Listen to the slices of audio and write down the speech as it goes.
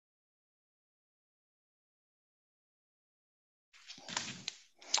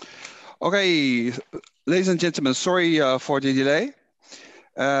Okay, ladies and gentlemen, sorry for the delay.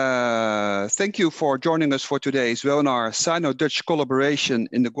 Thank you for joining us for today's webinar, Sino-Dutch collaboration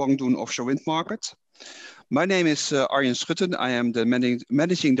in the Guangdong offshore wind market. My name is Arjen Schutten. I am the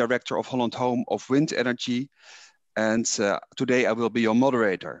Managing Director of Holland Home of Wind Energy, and today I will be your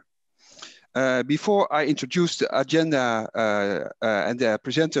moderator. Before I introduce the agenda and the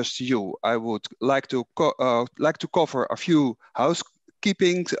presenters to you, I would like to cover a few housekeeping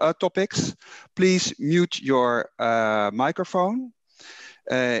topics. Please mute your microphone.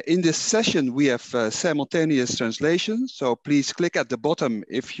 In this session, we have simultaneous translation, so please click at the bottom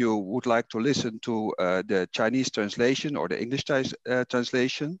if you would like to listen to the Chinese translation or the English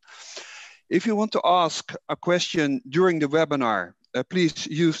translation. If you want to ask a question during the webinar, please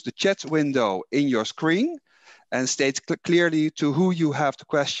use the chat window in your screen and state clearly to who you have the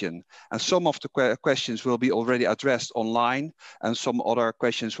question. And some of the questions will be already addressed online, and some other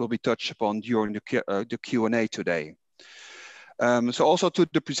questions will be touched upon during the Q&A today. So also to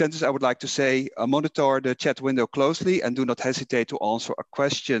the presenters, I would like to say, monitor the chat window closely and do not hesitate to answer a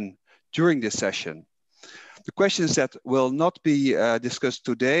question during this session. The questions that will not be discussed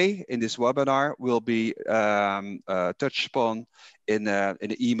today in this webinar will be touched upon in an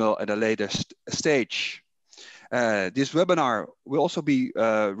email at a later stage. This webinar will also be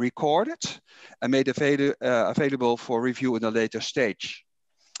recorded and made available for review in a later stage.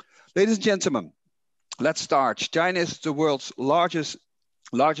 Ladies and gentlemen, let's start. China is the world's largest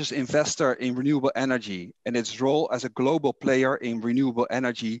investor in renewable energy, and its role as a global player in renewable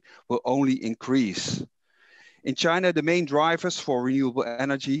energy will only increase. In China, the main drivers for renewable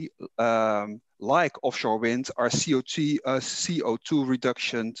energy, like offshore wind, are CO2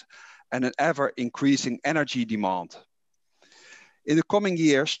 reduction and an ever-increasing energy demand. In the coming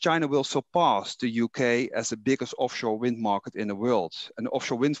years, China will surpass the UK as the biggest offshore wind market in the world. And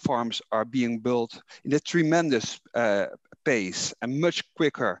offshore wind farms are being built in a tremendous pace and much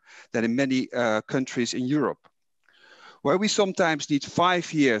quicker than in many countries in Europe. Where we sometimes need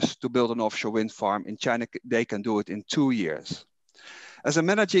 5 years to build an offshore wind farm, in China, they can do it in 2 years. As a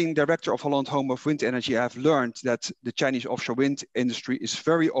managing director of Holland Home of Wind Energy, I have learned that the Chinese offshore wind industry is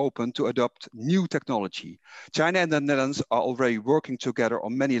very open to adopt new technology. China and the Netherlands are already working together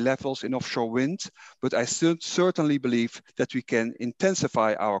on many levels in offshore wind, but I certainly believe that we can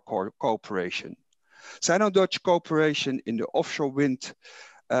intensify our cooperation. Sino-Dutch cooperation in the offshore wind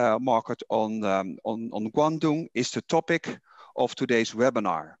market on Guangdong is the topic of today's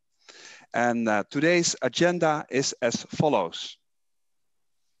webinar. And today's agenda is as follows.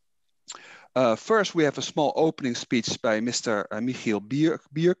 First, we have a small opening speech by Mr. Michiel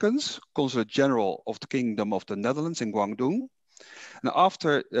Bierkens, Consulate General of the Kingdom of the Netherlands in Guangdong. And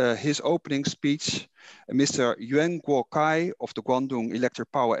after his opening speech, Mr. Yuan Guokai of the Guangdong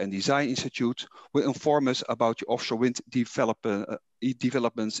Electric Power and Design Institute will inform us about the offshore wind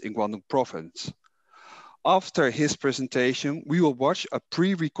developments in Guangdong province. After his presentation, we will watch a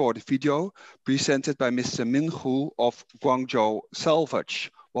pre-recorded video presented by Mr. Min Hu of Guangzhou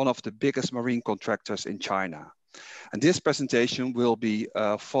Salvage, one of the biggest marine contractors in China. And this presentation will be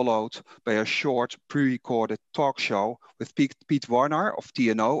followed by a short pre-recorded talk show with Piet Warner of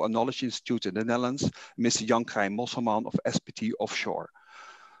TNO, a knowledge institute in the Netherlands, and Mr. Yang-Kai Mosselman of SPT Offshore.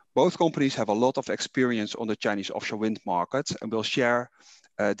 Both companies have a lot of experience on the Chinese offshore wind market and will share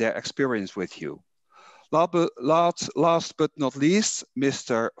their experience with you. Last but not least,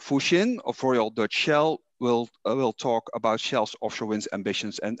 Mr. Fu Xin of Royal Dutch Shell will talk about Shell's offshore wind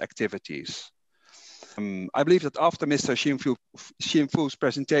ambitions and activities. I believe that after Mr. Xin Fu's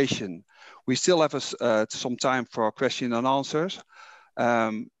presentation, we still have some time for question and answers.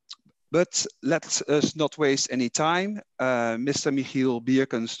 But let us not waste any time. Mr. Michiel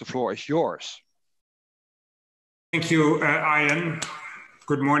Bierkens, the floor is yours. Thank you, Arjen.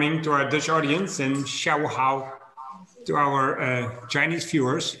 Good morning to our Dutch audience and xiao hao to our Chinese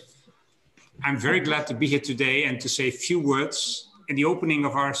viewers. I'm very glad to be here today and to say a few words in the opening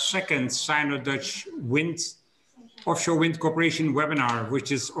of our second Sino-Dutch Offshore Wind Cooperation webinar,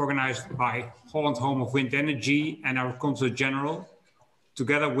 which is organized by Holland Home of Wind Energy and our Consulate General,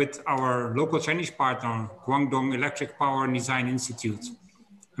 together with our local Chinese partner, Guangdong Electric Power and Design Institute.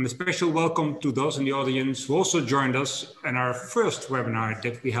 And a special welcome to those in the audience who also joined us in our first webinar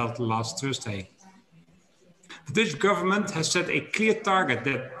that we held last Thursday. The Dutch government has set a clear target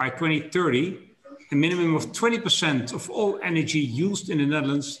that by 2030, a minimum of 20% of all energy used in the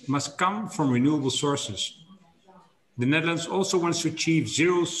Netherlands must come from renewable sources. The Netherlands also wants to achieve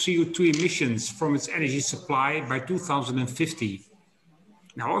zero CO2 emissions from its energy supply by 2050.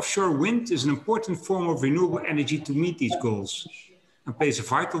 Now, offshore wind is an important form of renewable energy to meet these goals. and plays a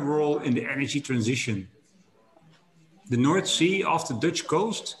vital role in the energy transition. The North Sea off the Dutch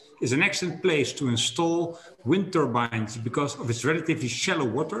coast is an excellent place to install wind turbines because of its relatively shallow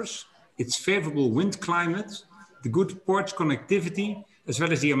waters, its favorable wind climate, the good port connectivity, as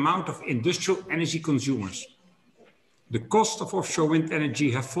well as the amount of industrial energy consumers. The cost of offshore wind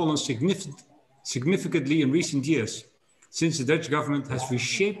energy have fallen significantly in recent years, since the Dutch government has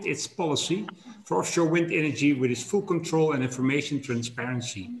reshaped its policy for offshore wind energy with its full control and information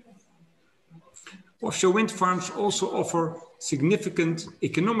transparency. Offshore wind farms also offer significant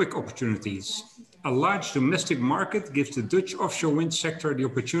economic opportunities. A large domestic market gives the Dutch offshore wind sector the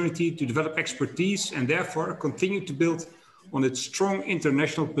opportunity to develop expertise and therefore continue to build on its strong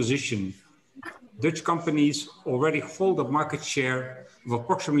international position. Dutch companies already hold a market share of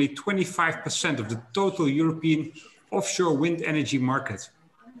approximately 25% of the total European offshore wind energy market.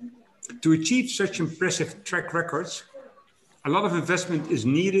 To achieve such impressive track records, a lot of investment is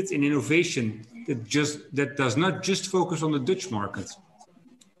needed in innovation that does not just focus on the Dutch market.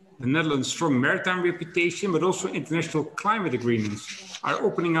 The Netherlands' strong maritime reputation, but also international climate agreements, are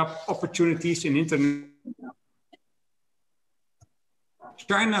opening up opportunities in international.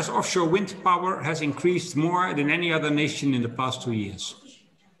 China's offshore wind power has increased more than any other nation in the past 2 years.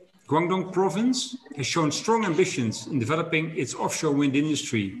 Guangdong province has shown strong ambitions in developing its offshore wind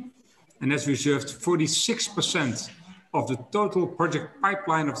industry and has reserved 46% of the total project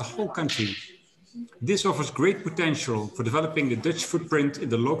pipeline of the whole country. This offers great potential for developing the Dutch footprint in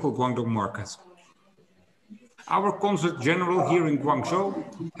the local Guangdong market. Our Consulate General here in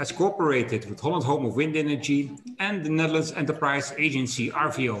Guangzhou has cooperated with Holland Home of Wind Energy and the Netherlands Enterprise Agency,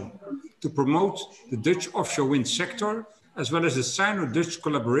 RVO, to promote the Dutch offshore wind sector, as well as the Sino-Dutch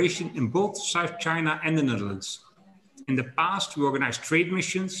collaboration in both South China and the Netherlands. In the past, we organized trade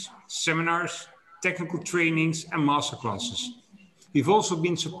missions, seminars, technical trainings, and masterclasses. We've also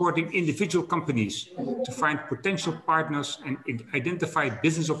been supporting individual companies to find potential partners and identify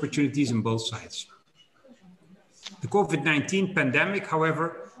business opportunities on both sides. The COVID-19 pandemic,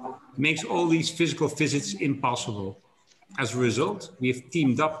 however, makes all these physical visits impossible. As a result, we have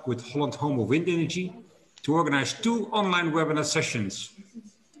teamed up with Holland Home of Wind Energy to organize 2 online webinar sessions.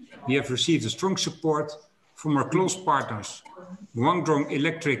 We have received a strong support from our close partners, Guangdong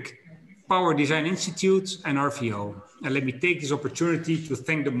Electric Power Design Institute and RVO. And let me take this opportunity to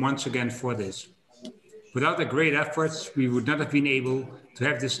thank them once again for this. Without their great efforts, we would not have been able to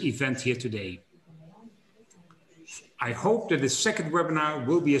have this event here today. I hope that the second webinar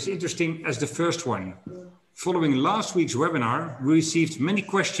will be as interesting as the first one. Following last week's webinar, we received many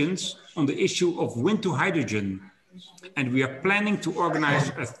questions on the issue of wind to hydrogen, and we are planning to organize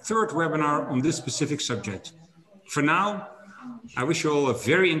a third webinar on this specific subject. For now, I wish you all a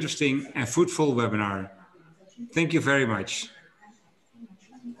very interesting and fruitful webinar. Thank you very much.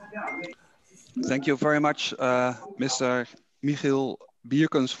 Thank you very much, Mr. Michiel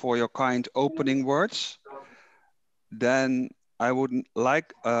Bierkens, for your kind opening words. Then I would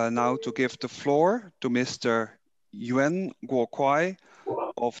like now to give the floor to Mr. Yuan Guoquai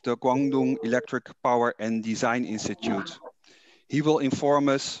of the Guangdong Electric Power and Design Institute. He will inform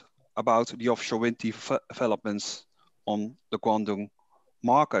us about the offshore wind developments on the Guangdong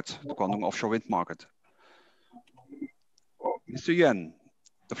market, the Guangdong offshore wind market. Mr. Yuan,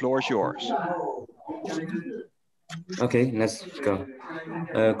 the floor is yours. Okay, let's go.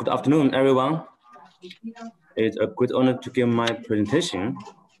 Good afternoon, everyone. It's a great honor to give my presentation.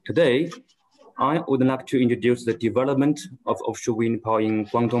 Today, I would like to introduce the development of offshore wind power in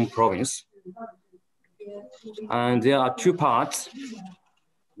Guangdong province. And there are 2 parts.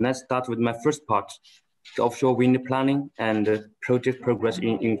 Let's start with my first part, the offshore wind planning and project progress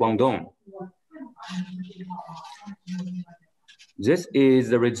in Guangdong. This is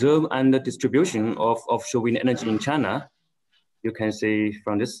the reserve and the distribution of offshore wind energy in China. You can see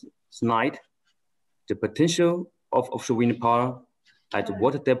from this slide, the potential of offshore wind power at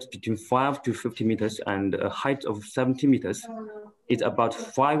water depths between 5 to 50 meters and a height of 70 meters is about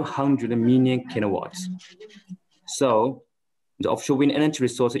 500 million kilowatts. So the offshore wind energy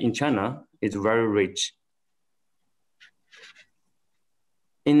resource in China is very rich.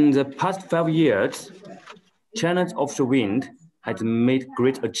 In the past 5 years, China's offshore wind has made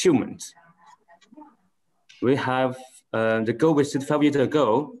great achievements. We have the goal we set 5 years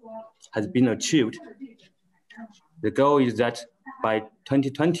ago has been achieved. The goal is that by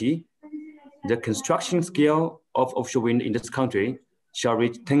 2020, the construction scale of offshore wind in this country shall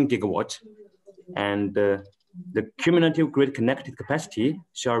reach 10 gigawatts, and the cumulative grid connected capacity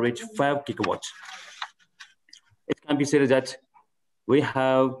shall reach 5 gigawatts. It can be said that we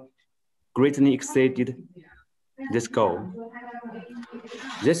have greatly exceeded this goal.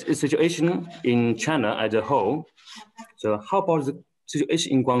 This is situation in China as a whole. So how about the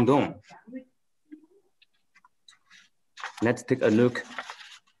situation in Guangdong? Let's take a look.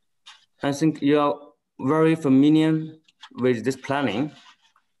 I think you are very familiar with this planning.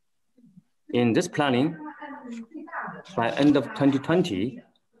 In this planning, by end of 2020,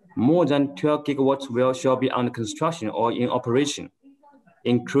 more than 12 gigawatts shall be under construction or in operation,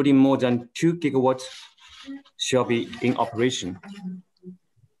 including more than 2 gigawatts shall be in operation.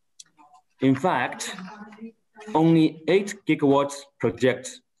 In fact, only 8 gigawatts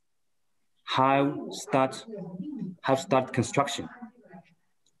projects have started construction,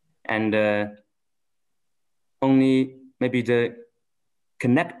 and only maybe the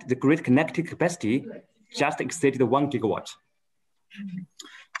grid connected capacity just exceeded 1 gigawatt.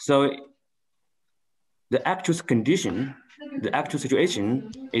 So the actual condition, the actual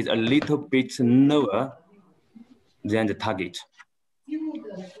situation is a little bit lower than the target.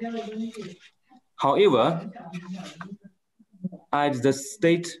 However, as the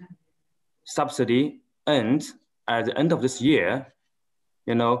state subsidy ends at the end of this year,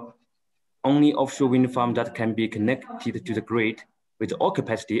 only offshore wind farm that can be connected to the grid with all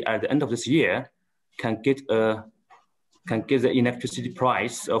capacity at the end of this year can get the electricity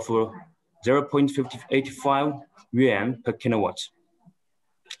price of 0.85 yuan per kilowatt.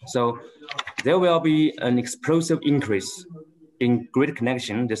 So there will be an explosive increase in grid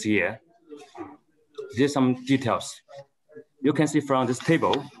connection this year. Here's some details. You can see from this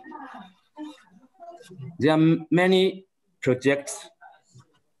table, there are many projects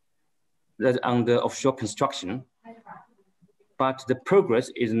that are under offshore construction, but the progress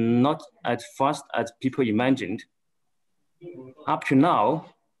is not as fast as people imagined. Up to now,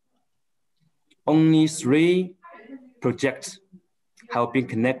 only 3 projects have been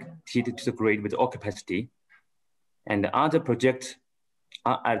connected to the grid with all capacity, and the other projects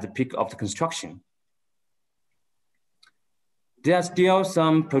are at the peak of the construction. There are still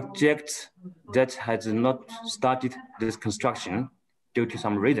some projects that has not started this construction due to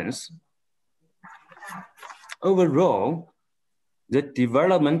some reasons. Overall, the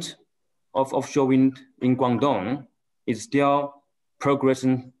development of offshore wind in Guangdong is still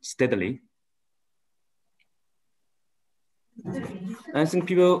progressing steadily. I think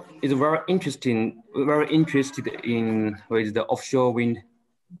people is very interested in with the offshore wind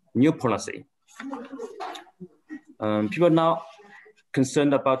new policy. People are now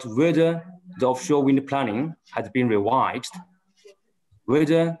concerned about whether the offshore wind planning has been revised,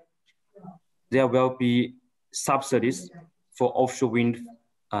 whether there will be subsidies for offshore wind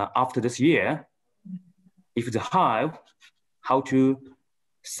after this year. If they have, how to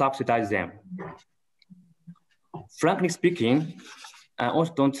subsidize them. Frankly speaking, I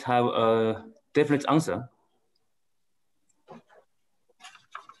also don't have a definite answer.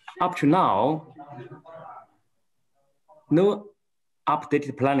 Up to now, no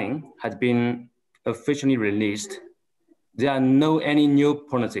updated planning has been officially released. There are no any new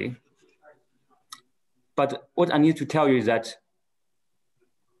policy. But what I need to tell you is that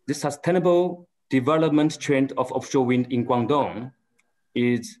the sustainable development trend of offshore wind in Guangdong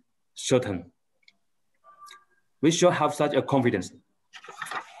is certain. We should have such a confidence.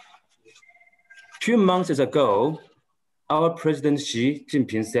 2 months ago, our President Xi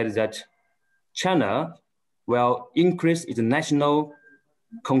Jinping said that China will increase its national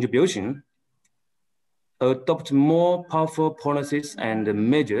contribution, adopt more powerful policies and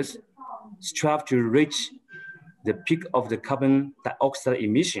measures, strive to reach the peak of the carbon dioxide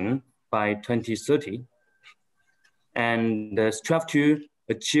emission by 2030, and strive to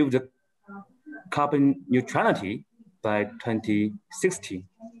achieve the carbon neutrality by 2060.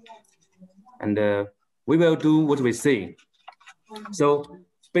 And we will do what we say. So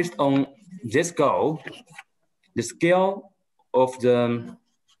based on this goal, the scale of the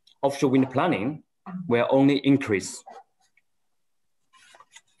offshore wind planning will only increase.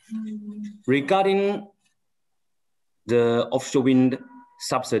 Regarding the offshore wind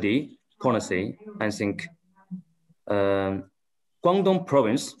subsidy policy, I think Guangdong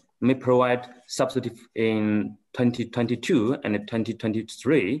province may provide subsidy in 2022 and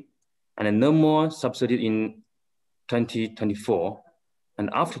 2023, and no more subsidy in 2024 and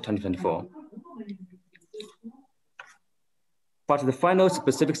after 2024. But the final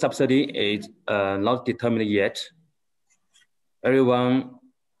specific subsidy is not determined yet. Everyone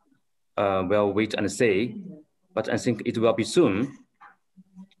will wait and see, but I think it will be soon.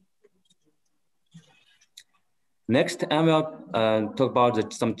 Next, I will talk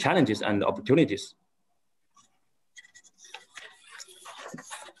about some challenges and opportunities.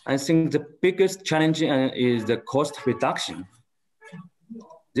 I think the biggest challenge is the cost reduction.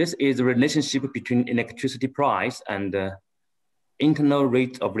 This is the relationship between electricity price and the internal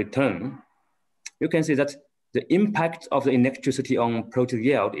rate of return. You can see that the impact of the electricity on project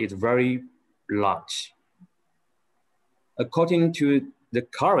yield is very large. According to the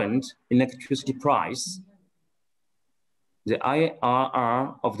current electricity price, the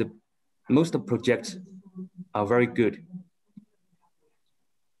IRR of the most projects are very good.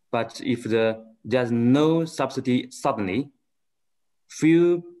 But if there's no subsidy suddenly,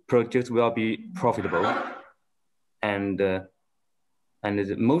 few projects will be profitable, and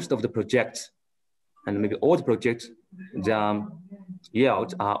most of the projects, and maybe all the projects, their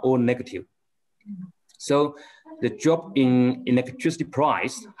yields are all negative. So the drop in electricity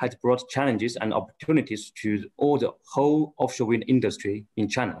price has brought challenges and opportunities to all the whole offshore wind industry in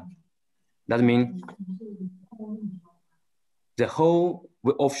China. That means the whole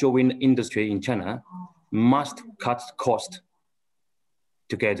offshore wind industry in China must cut cost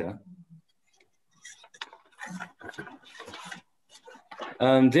together.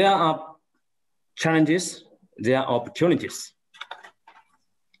 There are challenges, there are opportunities.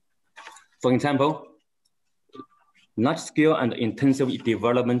 For example, large-scale and intensive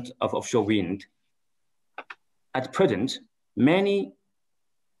development of offshore wind. At present, many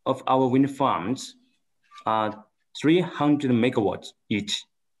of our wind farms are 300 megawatts each.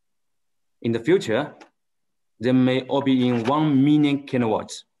 In the future, they may all be in 1 million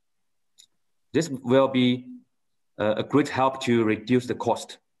kilowatts. This will be a great help to reduce the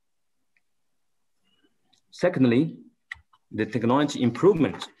cost. Secondly, the technology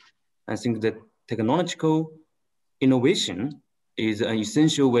improvement. I think that technological innovation is an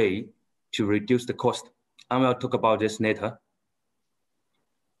essential way to reduce the cost. I will talk about this later.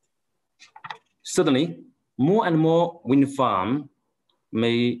 Certainly, more and more wind farms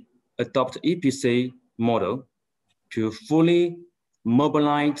may adopt EPC model to fully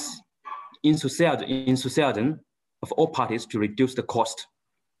mobilize enthusiasm of all parties to reduce the cost.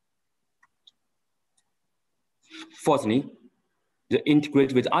 Fourthly, they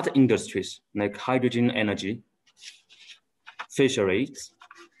integrate with other industries like hydrogen energy, fisheries.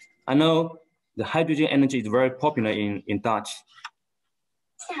 I know the hydrogen energy is very popular in Dutch.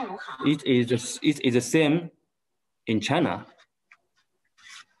 It is the same in China.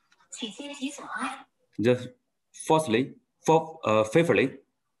 Fifthly,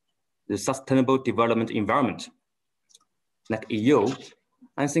 the sustainable development environment. Like EU,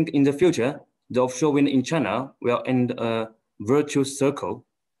 I think in the future, the offshore wind in China will end a virtuous circle.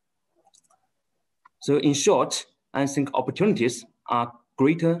 So in short, I think opportunities are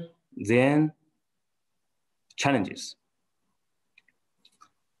greater than challenges.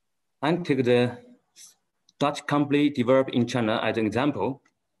 I take the Dutch company developed in China as an example.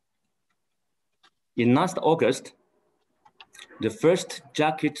 In last August, the first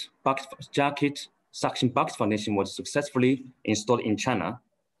jacket suction bucket foundation was successfully installed in China.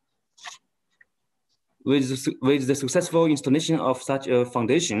 With the successful installation of such a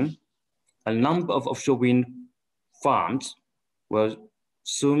foundation, a number of offshore wind farms will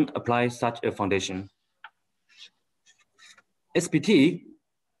soon apply such a foundation. SPT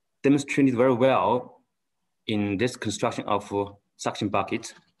demonstrated very well in this construction of suction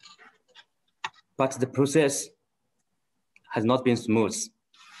bucket, but the process has not been smooth.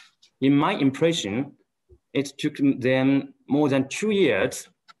 In my impression, it took them more than 2 years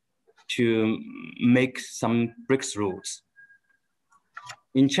to make some breakthroughs.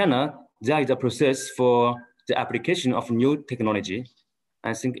 In China, there is a process for the application of new technology.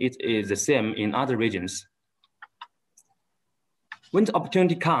 I think it is the same in other regions. When the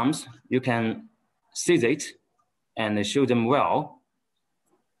opportunity comes, you can seize it and show them well.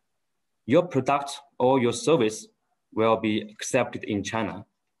 Your product or your service will be accepted in China.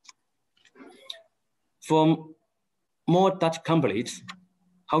 For more Dutch companies,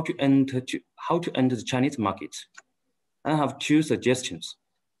 how to enter the Chinese market, I have 2 suggestions.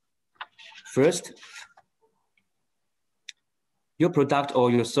 First, your product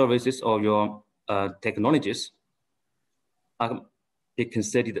or your services or your technologies are be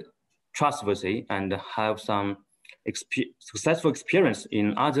considered trustworthy and have some successful experience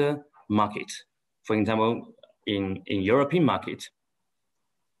in other markets. For example, in European market,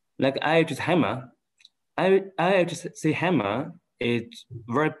 like IHC hammer is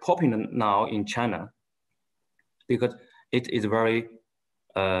very popular now in China because it is very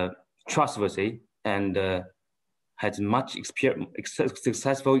trustworthy and has much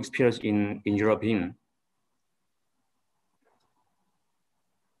successful experience in European.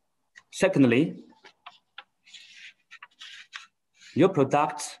 Secondly, your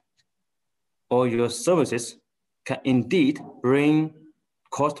product or your services can indeed bring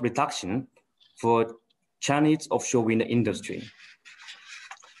cost reduction for Chinese offshore wind industry.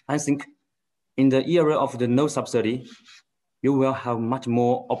 I think in the era of the no subsidy, you will have much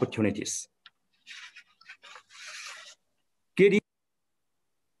more opportunities. GEDI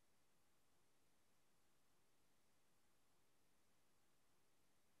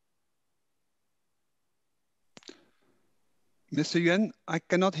Mr. Yuan, I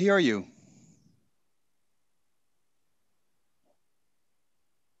cannot hear you.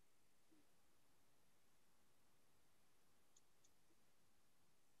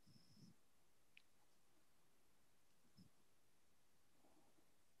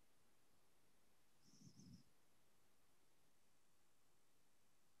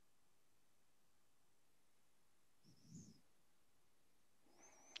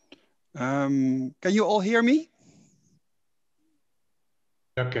 Can you all hear me?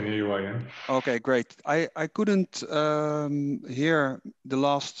 I can hear you, Ian. Okay, great. I couldn't hear the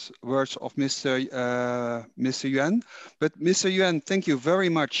last words of Mr. Yuan, but Mr. Yuan, thank you very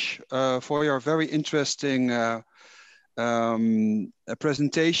much for your very interesting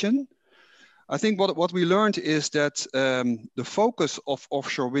presentation. I think what we learned is that the focus of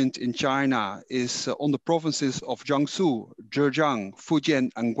offshore wind in China is on the provinces of Jiangsu, Zhejiang,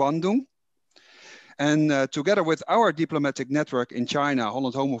 Fujian, and Guangdong. And together with our diplomatic network in China,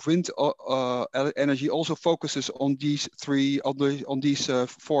 Holland Home of Wind Energy also focuses on these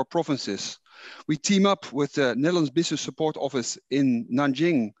four provinces. We team up with the Netherlands Business Support Office in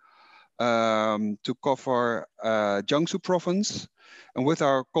Nanjing to cover Jiangsu province, and with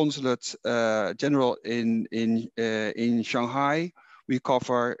our Consulate General in Shanghai, we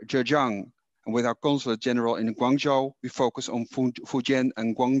cover Zhejiang, and with our Consulate General in Guangzhou, we focus on Fujian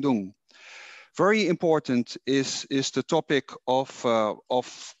and Guangdong. Very important is the topic of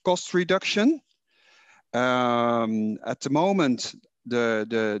cost reduction. At the moment,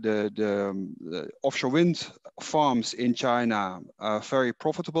 the offshore wind farms in China are very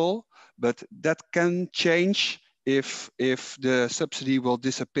profitable, but that can change if the subsidy will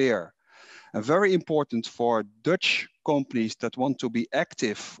disappear. And very important for Dutch companies that want to be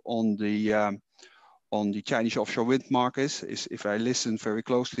active on the Chinese offshore wind markets is, if I listen very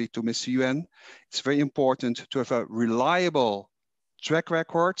closely to Mr. Yuan, it's very important to have a reliable track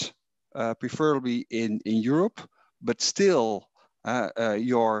record, preferably in Europe, but still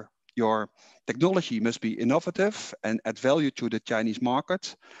your technology must be innovative and add value to the Chinese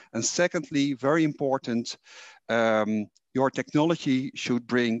market. And secondly, very important, your technology should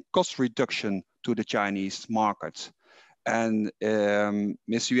bring cost reduction to the Chinese market. And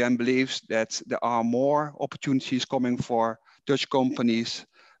Mr. Yuan believes that there are more opportunities coming for Dutch companies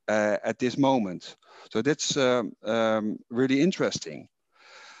at this moment. So that's really interesting.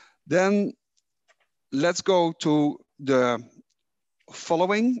 Then let's go to the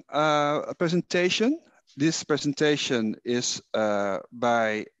following presentation. This presentation is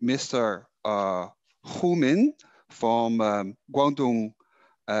by Mr. Hu Min from Guangdong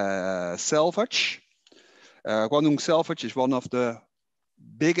Salvage. Guangdong Salvage is one of the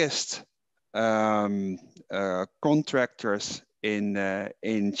biggest contractors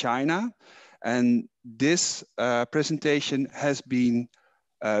in China, and this presentation has been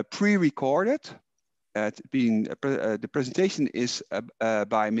pre-recorded. The presentation is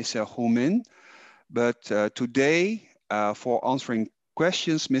by Mr. Hu Min, but today for answering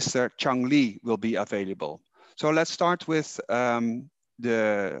questions, Mr. Chang Li will be available. So let's start with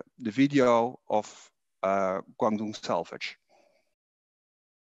the video of Guangdong Salvage.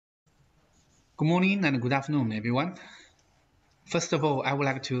 Good morning and good afternoon, everyone. First of all, I would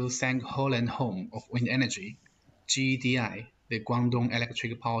like to thank Holland Home of Wind Energy, GEDI, the Guangdong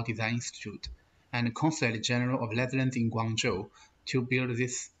Electric Power Design Institute, and Consulate General of Netherlands in Guangzhou to build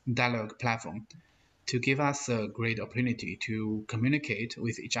this dialogue platform to give us a great opportunity to communicate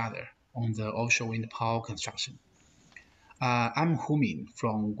with each other on the offshore wind power construction. I'm Hu Min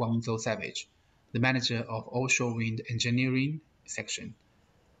from Guangzhou Salvage, the manager of offshore wind engineering section.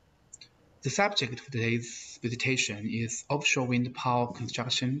 The subject of today's presentation is offshore wind power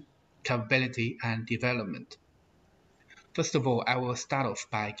construction, capability, and development. First of all, I will start off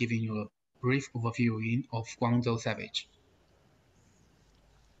by giving you a brief overview of Guangzhou Salvage.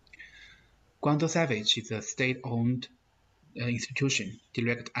 Guangzhou Salvage is a state-owned institution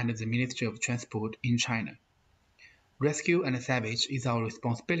directly under the Ministry of Transport in China. Rescue and salvage is our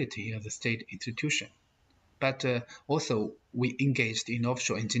responsibility as a state institution, but also we engaged in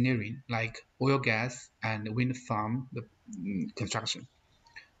offshore engineering like oil, gas, and wind farm construction.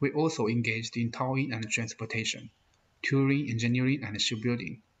 We also engaged in towing and transportation. touring, engineering, and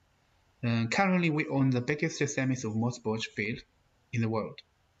shipbuilding. Currently, we own the biggest semi-submersible field in the world.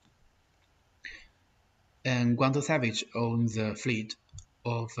 And Guangzhou Salvage owns a fleet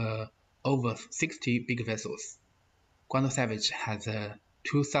of over 60 big vessels. Guangdong Salvage has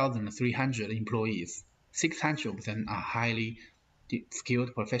 2,300 employees. 600 of them are highly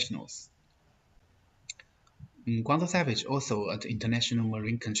skilled professionals. Guangdong Salvage also an international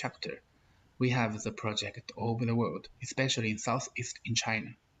marine contractor. We have the project all over the world, especially in Southeast in China.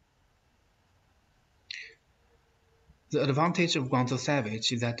 The advantage of Guangzhou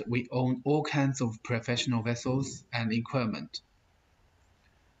Salvage is that we own all kinds of professional vessels and equipment.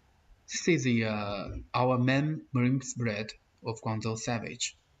 This is our main marine spread of Guangzhou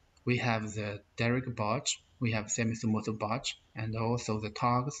Salvage. We have the derrick barge, we have semi-submersible barge, and also the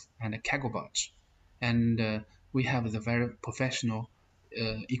tugs and the cargo barge. And we have the very professional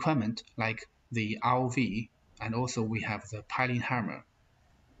equipment like the ROV, and also we have the piling hammer.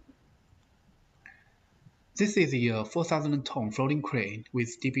 This is the 4,000-ton floating crane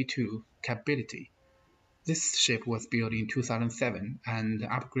with DP2 capability. This ship was built in 2007 and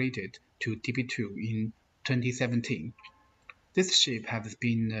upgraded to DP2 in 2017. This ship has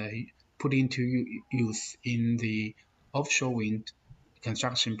been put into use in the offshore wind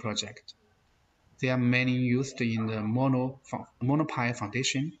construction project. There are many used in the monopile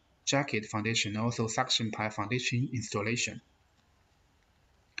foundation, jacket foundation, and also suction pile foundation installation.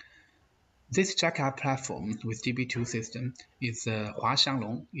 This jackup platform with DP2 system is Hua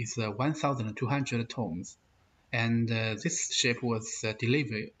Xianglong, is 1,200 tons. And this ship was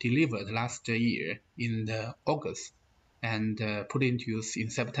delivered last year in August and put into use in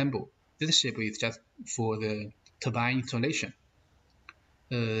September. This ship is just for the turbine installation.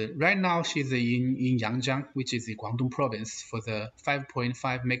 Right now, she's in Yangjiang, which is the Guangdong province, for the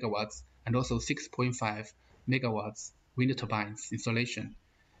 5.5 megawatts and also 6.5 megawatts wind turbines installation.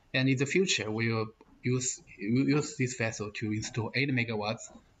 And in the future, we will use this vessel to install 8 megawatts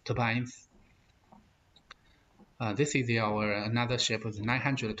turbines. This is another ship with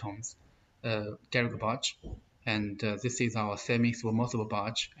 900 tons derrick barge, and this is our semi-submersible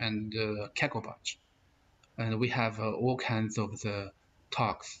barge and cargo barge. And we have all kinds of the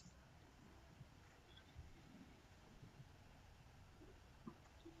tugs.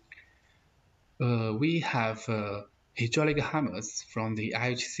 We have hydraulic hammers from the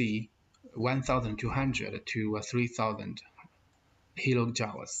IHC 1,200 to 3,000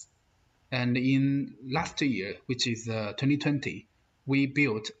 kilojoules. And in last year, which is 2020, we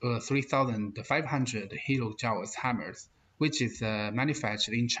built 3,500 kilojoules hammers, which is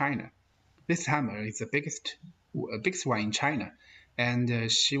manufactured in China. This hammer is the biggest one in China, and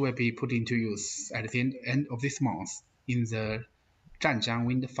she will be put into use at the end of this month in the Zhanjiang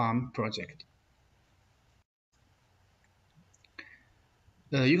Wind Farm project.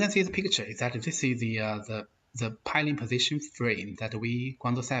 You can see the picture is that this is the piling position frame that we,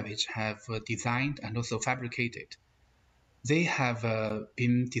 Guangzhou Salvage, have designed and also fabricated. They have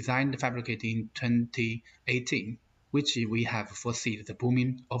been designed and fabricated in 2018, which we have foreseen the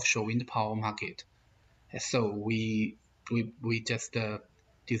booming offshore wind power market. So we just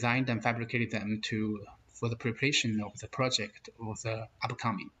designed and fabricated them for the preparation of the project of the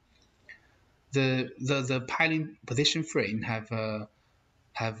upcoming. The piling position frame have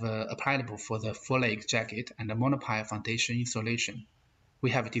applicable for the four-leg jacket and the monopile foundation installation.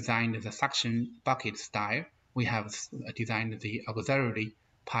 We have designed the suction bucket style. We have designed the auxiliary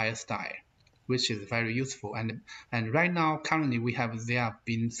pile style, which is very useful. And right now, currently, they have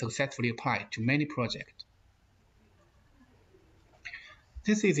been successfully applied to many projects.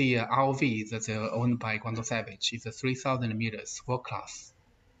 This is the ROV that's owned by Guangzhou Salvage. It's a 3,000 meters world class.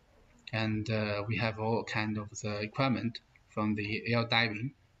 And we have all kinds of the equipment from the air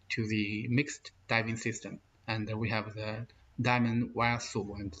diving to the mixed diving system. And we have the diamond wire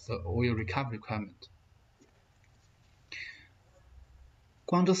saw and the oil recovery equipment.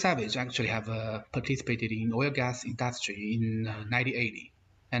 Guangzhou Salvage actually have participated in oil gas industry in 1980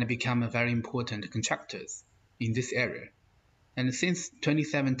 and become a very important contractors in this area. And since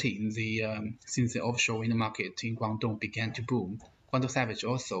 2017, since the offshore wind market in Guangdong began to boom, Guangzhou Salvage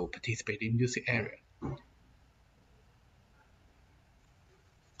also participated in this area.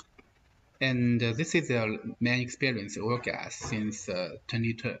 And this is their main experience in oil gas since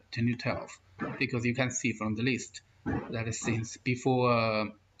 2012, because you can see from the list that since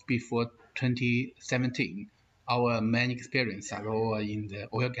before 2017, our main experience are all in the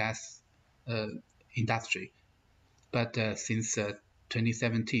oil gas industry. But since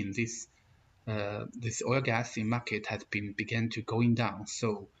 2017, this oil gas market has begun to going down.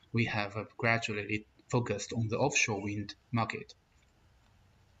 So we have gradually focused on the offshore wind market.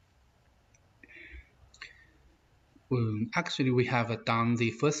 Actually, we have done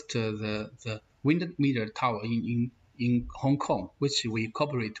the first the wind meter tower in Hong Kong, which we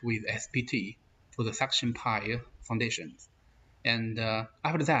cooperate with SPT for the suction pile foundations. And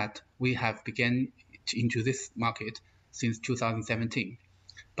after that, we have begun into this market since 2017.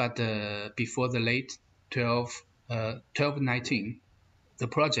 But before the late 12-19, the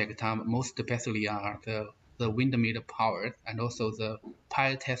project most basically are the wind meter power and also the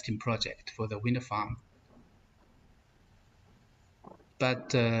pile testing project for the wind farm.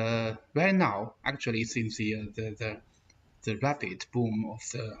 But right now, actually, since the rapid boom of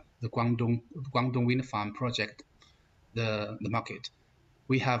the Guangdong wind farm project, the market,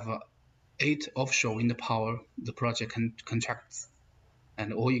 we have 8 offshore wind power project contracts,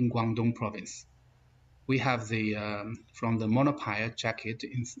 and all in Guangdong province. We have the from the monopile jacket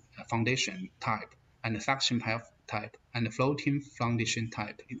in foundation type and the suction pile type and the floating foundation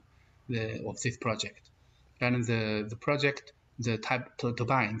type of this project. And the project, the type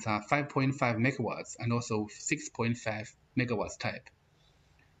turbines are 5.5 megawatts and also 6.5 megawatts type.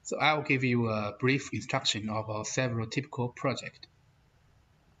 So I'll give you a brief instruction of our several typical projects.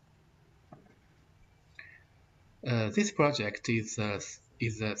 This project is a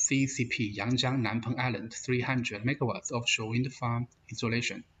CCP Yangjiang Nanpeng Island 300 megawatts offshore wind farm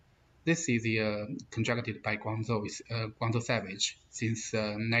installation. This is contracted by Guangzhou Salvage since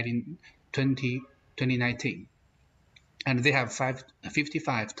 2019. And they have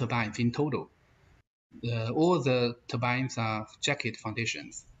 55 turbines in total. All the turbines are jacket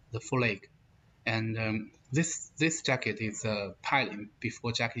foundations, the full leg. And this jacket is piling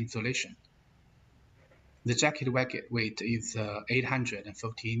before jacket installation. The jacket weight is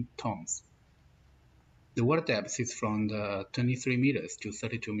 814 tons. The water depth is from 23 meters to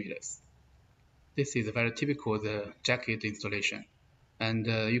 32 meters. This is a very typical jacket installation. And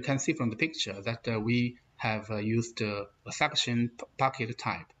you can see from the picture that we have used a suction bucket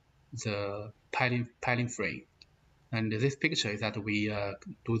type, the piling frame. And this picture is that we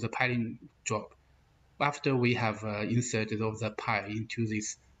do the piling job. After we have inserted all the pile into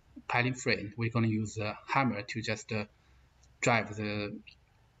this piling frame, we're going to use a hammer to just drive the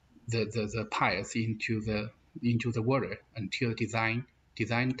piles into the water until design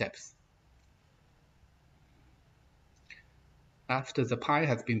depth. After the pile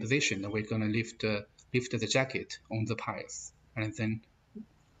has been positioned, we're going to lift the jacket on the piles, and then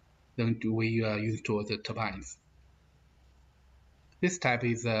we install the turbines. This type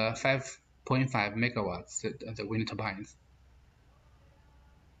is 5.5 megawatts, the wind turbines.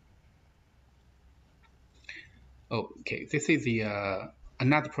 Okay, this is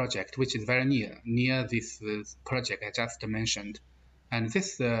another project which is very near this project I just mentioned, and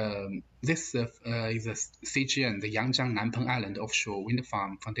this is a CGN, the Yangjiang Nanpeng Island offshore wind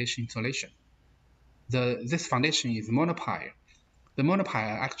farm foundation installation. This foundation is monopile. The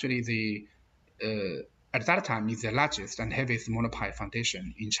monopile actually at that time is the largest and heaviest monopile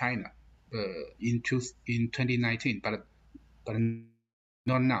foundation in China in 2019, but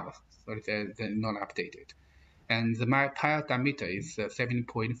not now. So they're not updated. And the pile diameter is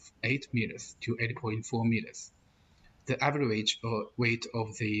 7.8 meters to 8.4 meters. The average weight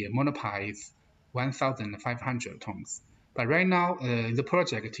of the monopile is 1,500 tons. But right now, the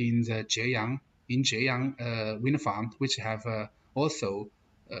project in the Zhejiang wind farm, which have also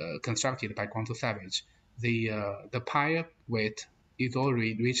constructed by Guangzhou Salvage, the pile weight is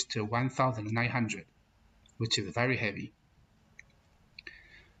already reached 1,900, which is very heavy.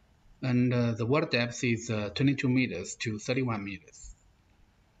 And the water depth is 22 meters to 31 meters.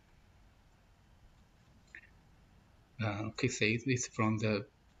 Okay, say this from the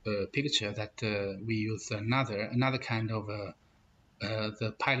picture that we use another kind of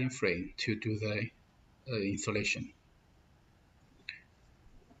the piling frame to do the installation.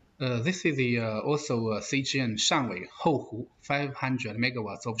 This is also a CGN Shanwei Houhu 500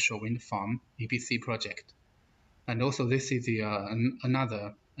 megawatts offshore wind farm EPC project. And also this is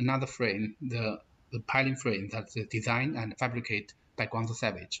another frame, the piling frame that's designed and fabricated by Guangzhou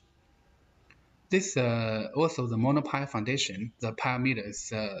Salvage. This also the monopile foundation. The pile meter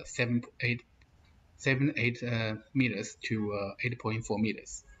is 7.8 meters to 8.4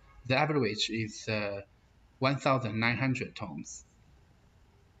 meters. The average is 1,900 tons.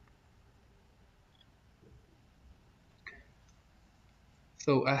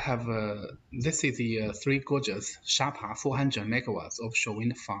 So I have this is the Three Gorges Shapa 400 megawatts offshore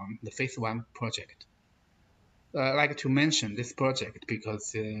wind farm, the phase 1 project. I like to mention this project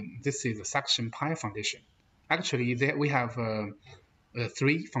because this is a suction pile foundation. Actually, we have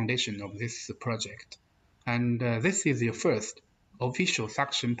 3 foundations of this project. And this is the first official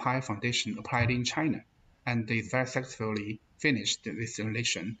suction pipe foundation applied in China, and is very successfully finished this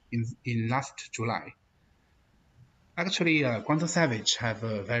installation in last July. Actually, Guangzhou Salvage have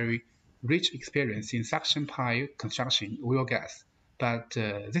a very rich experience in suction pipe construction oil gas, but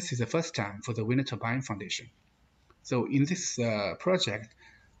this is the first time for the wind turbine foundation. So in this project,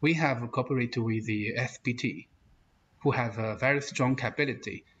 we have cooperated with the SPT, who have a very strong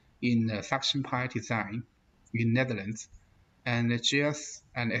capability in suction pipe design in Netherlands, and GS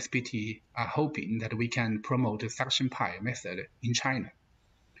and SPT are hoping that we can promote the suction pipe method in China.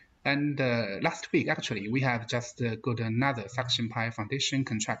 And last week, actually, we have just got another suction pipe foundation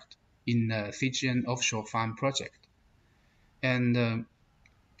contract in CGN offshore farm project. And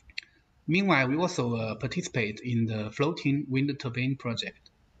meanwhile, we also participate in the floating wind turbine project,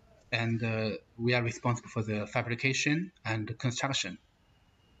 and we are responsible for the fabrication and construction.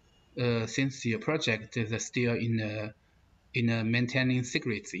 Since the project is still in maintaining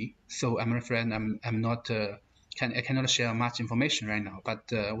secrecy, so I'm afraid I cannot share much information right now.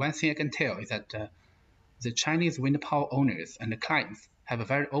 But one thing I can tell is that the Chinese wind power owners and the clients have a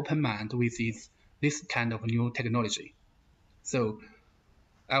very open mind with this kind of new technology. So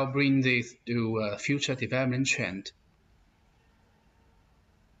I'll bring this to future development trend.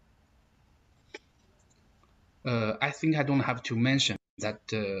 I think I don't have to mention that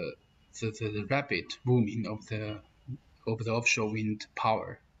the rapid booming of the offshore wind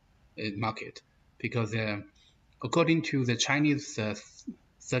power market, because according to the Chinese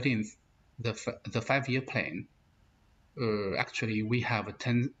 13th, the 5-year plan, actually we have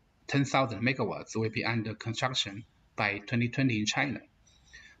 10,000 megawatts will be under construction by 2020 in China.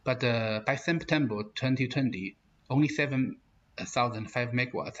 But by September 2020, only 7,005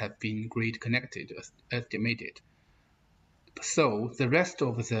 megawatts have been grid connected, estimated. So the rest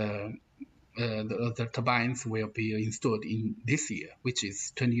of the turbines will be installed in this year, which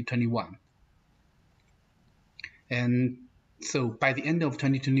is 2021. And so by the end of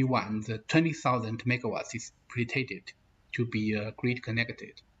 2021, the 20,000 megawatts is predicted to be grid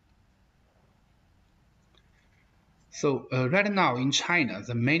connected. So right now in China,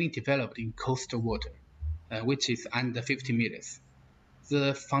 the mainly developed in coastal water, which is under 50 meters.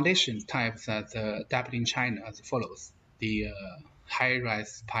 The foundation types are adapted in China as follows: the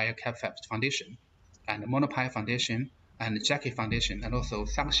high-rise pipe cap foundation, and monopile foundation, and jacket foundation, and also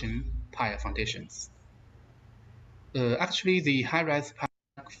suction pipe foundations. Actually, the high-rise pipe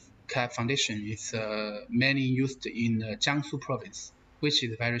cap foundation is mainly used in Jiangsu province, which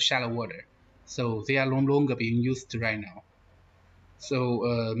is very shallow water. So they are no longer being used right now.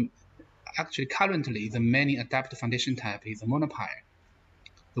 So actually, currently, the main adapted foundation type is a monopile.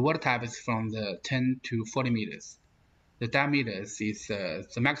 The water type is from the 10 to 40 meters. The diameter is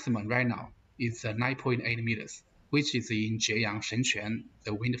the maximum right now is 9.8 meters, which is in Jieyang Shenquan,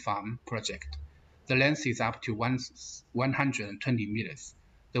 the wind farm project. The length is up to 120 meters.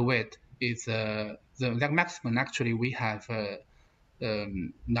 The width is the maximum actually we have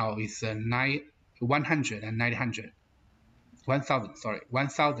now is 1,900.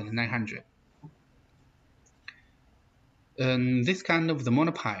 This kind of the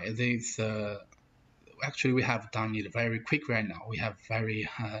monopile, this actually we have done it very quick right now. We have very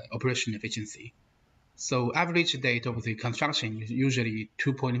operation efficiency. So average date of the construction is usually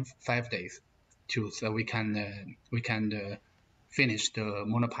 2.5 days, so we can finish the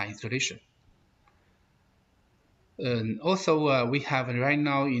monopile installation. Also, we have right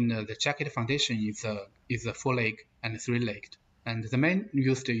now in the jacket foundation is a 4-leg and 3-legged, and the main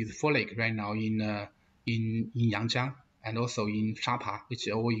used is 4-leg right now in Yangjiang and also in Shapa, which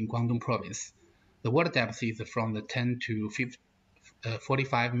is all in Guangdong province. The water depth is from the 10 to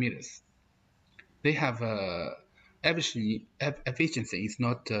 45 meters. They have efficiency is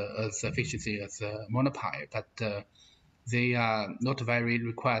not as efficiency as monopile, but they are not very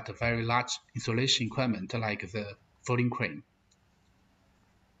required very large installation equipment like the floating crane.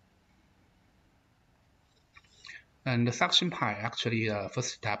 And the suction pipe actually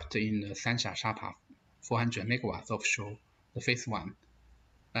first stepped in Sansha Shapa, 400 megawatts offshore, the phase 1.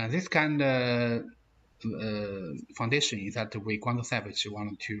 This kind of foundation is that we Guangzhou Salvage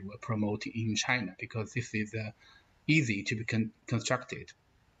want to promote in China, because this is easy to be constructed.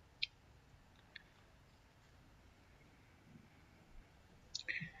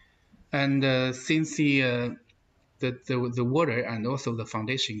 And since the water and also the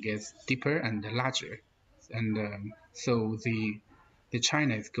foundation gets deeper and larger, and so the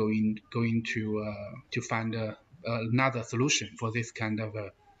China is going to find another solution for this kind of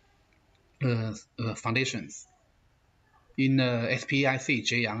foundations. In SPIC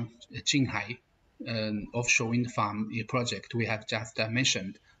Jieyang Jinghai offshore wind farm project we have just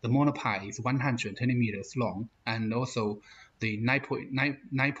mentioned, the monopile is 120 meters long and also the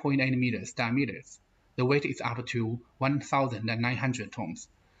 9.8 meters diameters. The weight is up to 1,900 tons,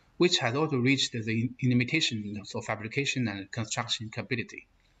 which has also reached the limitations of fabrication and construction capability.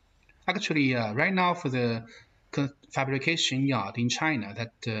 Actually, right now for the fabrication yard in China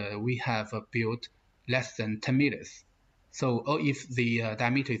that we have built less than 10 meters. So, or if the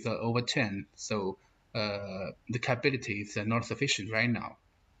diameter is over 10, so the capability is not sufficient right now.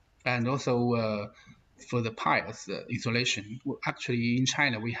 And also for the piles installation, actually in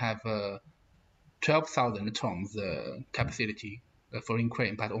China we have 12,000 tons capacity for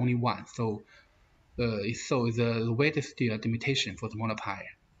crane, but only one. So, the weight is still a limitation for the monopile.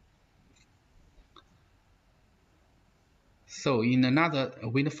 So in another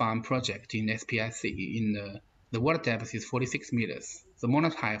wind farm project in SPIC, the water depth is 46 meters. The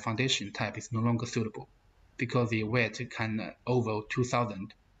monopile foundation type is no longer suitable because the weight can over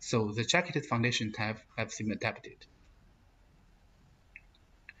 2,000. So the jacketed foundation type have been adapted.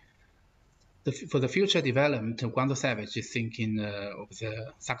 For the future development, Guangzhou Salvage is thinking of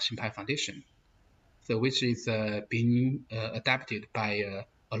the suction pipe foundation, so which is being adapted by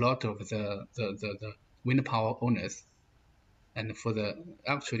a lot of the wind power owners. And for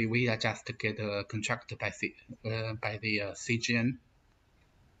actually we are just get a contract by the CGN.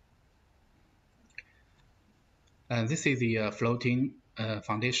 This is the floating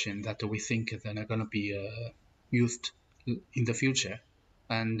foundation that we think is going to be used in the future.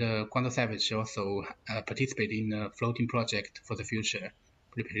 And Guangzhou Salvage also participate in a floating project for the future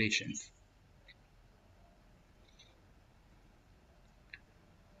preparations.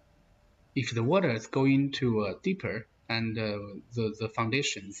 If the water is going to deeper, and the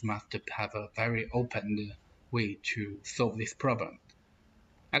foundations must have a very open way to solve this problem.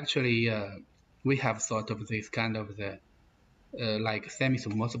 Actually, we have thought of this kind of like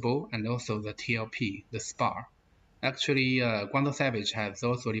semi-submersible and also the TLP, the spar. Actually, Guangdong Salvage has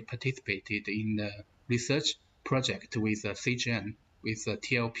also participated in the research project with CGN with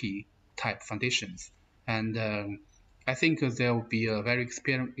TLP type foundations. And I think there will be a very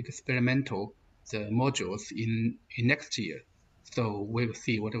experimental modules in next year. So we will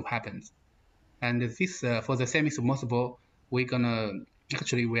see what will happen. And this for the semi-submersible, we are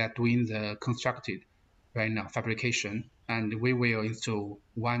doing the constructed right now fabrication, and we will install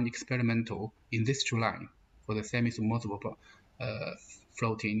one experimental in this July for the semi-submersible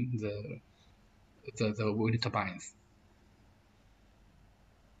floating the wind turbines.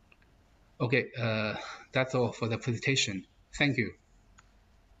 Okay, that's all for the presentation. Thank you.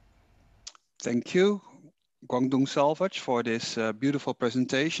 Thank you, Guangdong Salvage, for this beautiful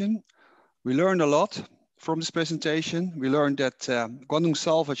presentation. We learned a lot from this presentation. We learned that Guangdong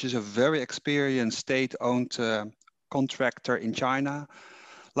Salvage is a very experienced state-owned contractor in China.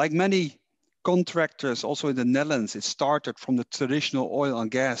 Like many contractors also in the Netherlands, it started from the traditional oil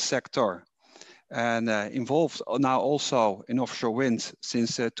and gas sector and involved now also in offshore wind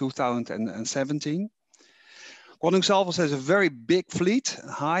since 2017. Guangdong Salvage has a very big fleet,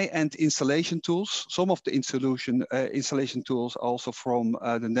 high-end installation tools. Some of the installation tools also from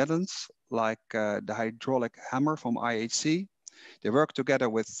the Netherlands, like the hydraulic hammer from IHC. They work together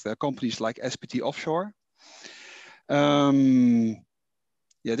with companies like SPT Offshore. Yeah,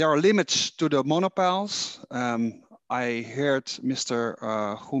 there are limits to the monopiles. I heard Mr.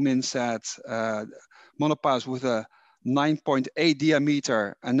 Humin said monopiles with a 9.8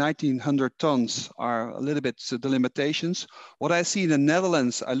 diameter and 1900 tons are a little bit the limitations. What I see in the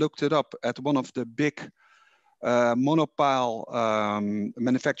Netherlands, I looked it up at one of the big monopile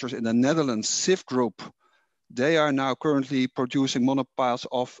manufacturers in the Netherlands, SIF Group. They are now currently producing monopiles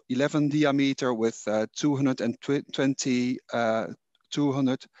of 11 diameter with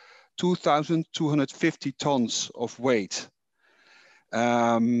 2,250 tons of weight.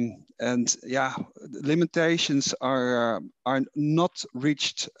 And yeah, limitations are not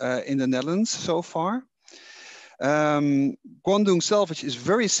reached in the Netherlands so far. Guangdong Salvage is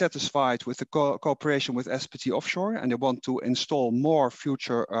very satisfied with the cooperation with SPT Offshore, and they want to install more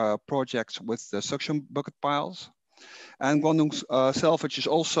future projects with the suction bucket piles. And Guangdong Salvage is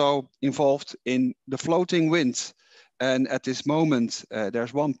also involved in the floating wind. And at this moment,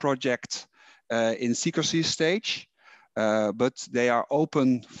 there's one project in secrecy stage, but they are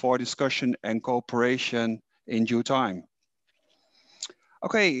open for discussion and cooperation in due time.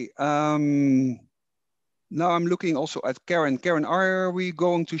 Okay, now I'm looking also at Karen. Karen, are we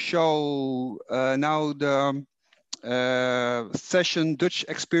going to show now the session Dutch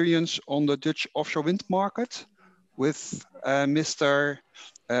experience on the Dutch offshore wind market with Mr.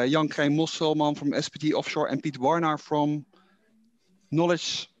 Jan Krijn Mosselman from SPT Offshore and Piet Warnar from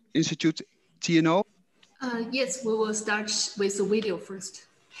Knowledge Institute TNO? Yes, we will start with the video first.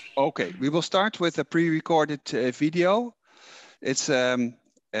 Okay, we will start with a pre-recorded video. It's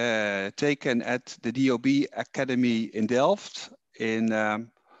taken at the DOB Academy in Delft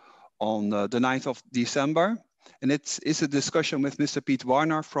on the 9th of December. And it is a discussion with Mr. Piet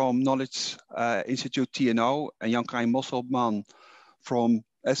Warnar from Knowledge Institute TNO and Jan Krijn Mosselman from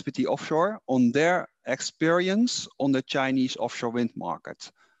SPT Offshore on their experience on the Chinese offshore wind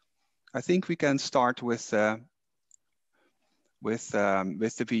market. I think we can start with the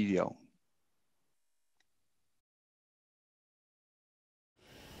video.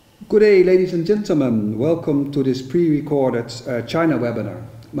 Good day, ladies and gentlemen. Welcome to this pre-recorded China webinar.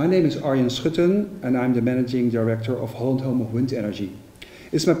 My name is Arjen Schutten and I'm the Managing Director of Holland Home of Wind Energy.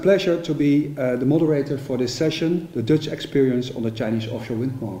 It's my pleasure to be the moderator for this session, the Dutch experience on the Chinese offshore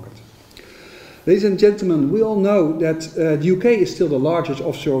wind market. Ladies and gentlemen, we all know that the UK is still the largest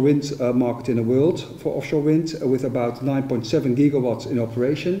offshore wind market in the world for offshore wind, with about 9.7 gigawatts in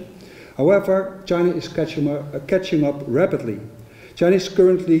operation. However, China is catching up rapidly. China is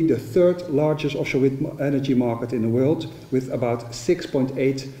currently the third largest offshore wind energy market in the world, with about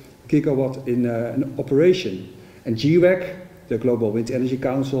 6.8 gigawatt in operation. And GWEC, the Global Wind Energy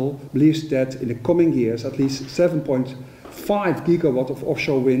Council, believes that in the coming years at least 7.5 gigawatt of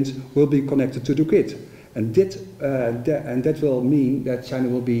offshore wind will be connected to the grid. And that will mean that China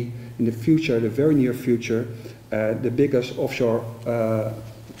will be in the future, the very near future, the biggest offshore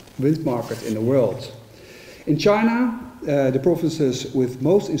wind market in the world. In China, the provinces with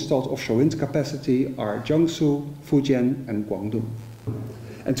most installed offshore wind capacity are Jiangsu, Fujian and Guangdong.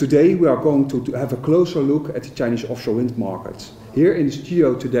 And today we are going to have a closer look at the Chinese offshore wind market. Here in the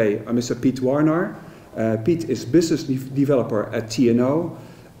studio today are Mr. Piet Warnar. Piet is business developer at TNO,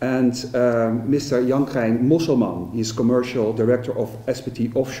 and Mr. Jan Krijn Mosselman, he is commercial director of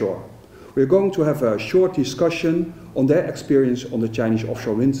SPT Offshore. We're going to have a short discussion on their experience on the Chinese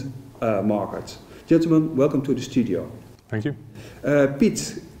offshore wind market. Gentlemen, welcome to the studio. Thank you.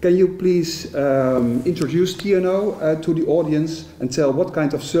 Piet, can you please introduce TNO to the audience and tell what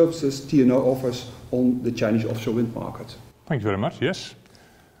kind of services TNO offers on the Chinese offshore wind market? Thank you very much, yes.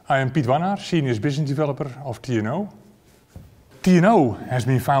 I am Piet Warnar, Senior Business Developer of TNO. TNO has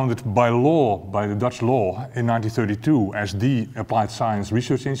been founded by law, by the Dutch law, in 1932 as the Applied Science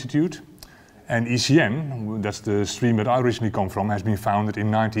Research Institute. And ECN, that's the stream that I originally come from, has been founded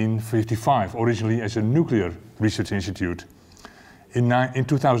in 1955, originally as a nuclear research institute. In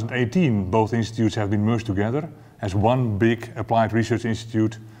 2018, both institutes have been merged together as one big applied research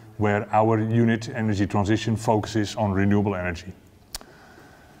institute where our unit, Energy Transition, focuses on renewable energy.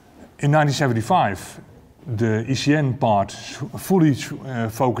 In 1975, the ECN part fully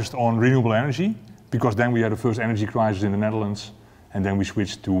focused on renewable energy, because then we had the first energy crisis in the Netherlands. And then we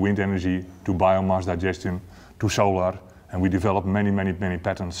switched to wind energy, to biomass digestion, to solar, and we developed many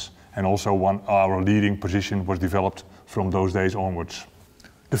patents. And also our leading position was developed from those days onwards.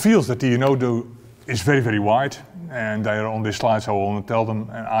 The fields that TNO do is very wide, and they are on this slide, so I will not tell them.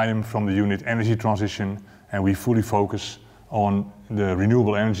 And I am from the unit Energy Transition, and we fully focus on the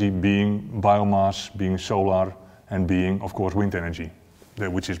renewable energy being biomass, being solar, and being, of course, wind energy,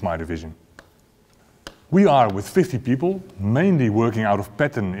 which is my division. We are with 50 people, mainly working out of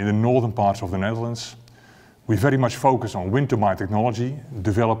Petten in the northern parts of the Netherlands. We very much focus on wind turbine technology,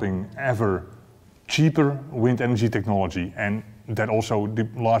 developing ever cheaper wind energy technology, and that also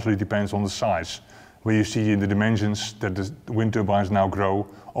largely depends on the size, where you see in the dimensions that the wind turbines now grow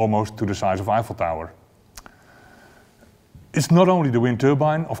almost to the size of Eiffel Tower. It's not only the wind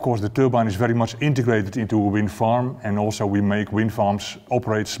turbine, of course the turbine is very much integrated into a wind farm, and also we make wind farms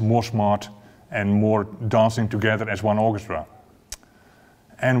operate more smart and more dancing together as one orchestra.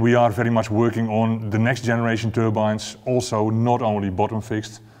 And we are very much working on the next generation turbines, also not only bottom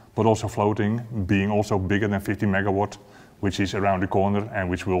fixed, but also floating, being also bigger than 50 megawatt, which is around the corner and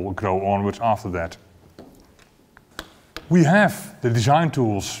which will grow onwards after that. We have the design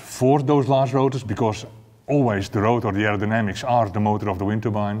tools for those large rotors, because always the rotor, the aerodynamics are the motor of the wind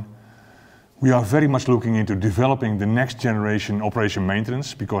turbine. We are very much looking into developing the next generation operation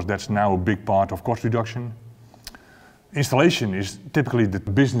maintenance, because that's now a big part of cost reduction. Installation is typically the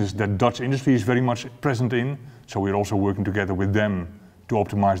business that Dutch industry is very much present in, so we're also working together with them to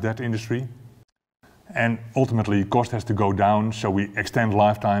optimize that industry. And ultimately, cost has to go down, so we extend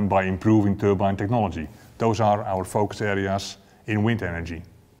lifetime by improving turbine technology. Those are our focus areas in wind energy.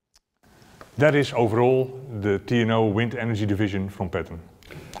 That is overall the TNO wind energy division from Petten.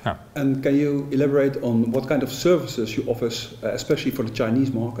 Yeah. And can you elaborate on what kind of services you offer, especially for the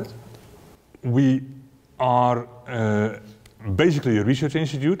Chinese market? We are basically a research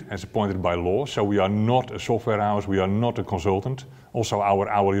institute as appointed by law, so we are not a software house, we are not a consultant. Also our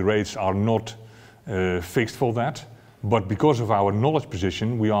hourly rates are not fixed for that, but because of our knowledge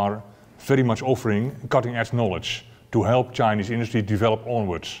position we are very much offering cutting edge knowledge to help Chinese industry develop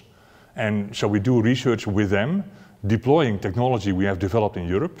onwards. And so we do research with them, deploying technology we have developed in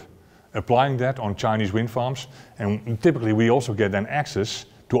Europe, applying that on Chinese wind farms, and typically we also get then access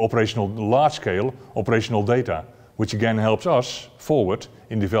to large-scale operational data, which again helps us forward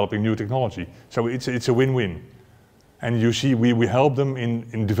in developing new technology. So it's a win-win. And you see, we help them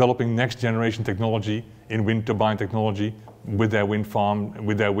in developing next generation technology in wind turbine technology with their wind farm,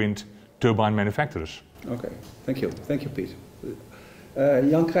 with their wind turbine manufacturers. Okay, thank you. Thank you, Piet.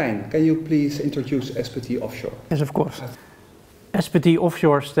 Jan Krijn, can you please introduce SPT Offshore? Yes, of course. SPT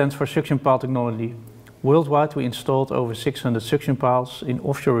Offshore stands for suction pile technology. Worldwide, we installed over 600 suction piles in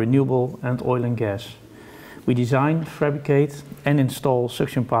offshore renewable and oil and gas. We design, fabricate and install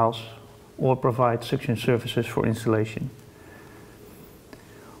suction piles or provide suction services for installation.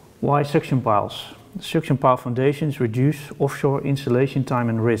 Why suction piles? Suction pile foundations reduce offshore installation time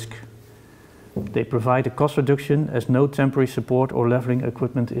and risk. They provide a cost reduction as no temporary support or leveling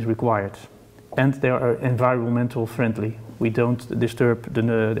equipment is required. And they are environmental friendly. We don't disturb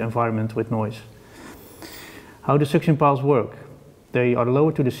the environment with noise. How do suction piles work? They are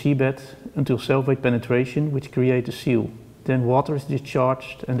lowered to the seabed until salvage penetration, which creates a seal. Then water is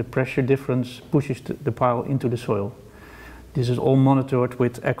discharged and the pressure difference pushes the pile into the soil. This is all monitored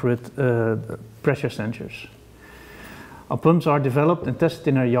with accurate pressure sensors. Our pumps are developed and tested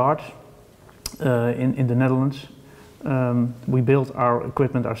in our yard in the Netherlands. We build our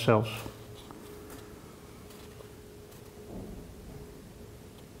equipment ourselves.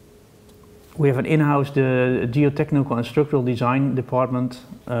 We have an in-house geotechnical and structural design department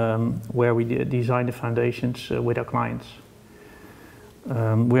where we design the foundations with our clients.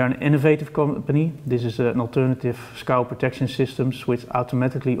 We are an innovative company. This is an alternative scour protection systems which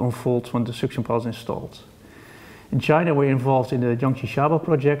automatically unfolds when the suction pile is installed. In China, we're involved in the Jiangxi Shaba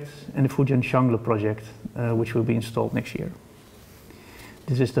project and the Fujian Shangla project, which will be installed next year.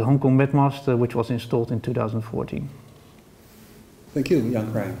 This is the Hong Kong Medmast, which was installed in 2014. Thank you,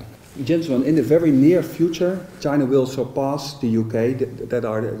 Jan Krijn. Gentlemen, in the very near future, China will surpass the UK, that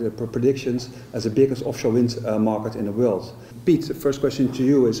are the predictions, as the biggest offshore wind market in the world. Piet, the first question to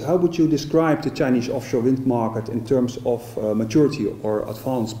you is, how would you describe the Chinese offshore wind market in terms of maturity or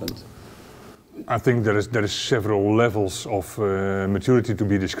advancement? I think there is several levels of maturity to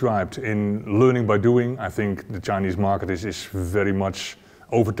be described. In learning by doing, I think the Chinese market is very much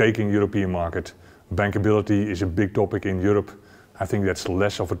overtaking the European market. Bankability is a big topic in Europe. I think that's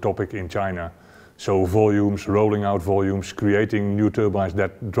less of a topic in China. So volumes, rolling out volumes, creating new turbines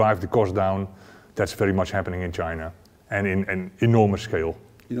that drive the cost down, that's very much happening in China and in an enormous scale.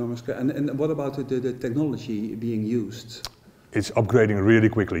 Enormous scale. And what about the technology being used? It's upgrading really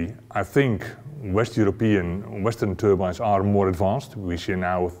quickly. I think Western turbines are more advanced. We see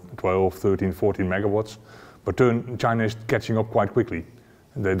now 12, 13, 14 megawatts, but China is catching up quite quickly.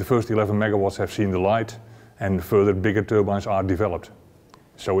 The first 11 megawatts have seen the light, and further bigger turbines are developed.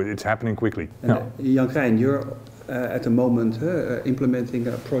 So it's happening quickly. Jan Krijn, you're at the moment implementing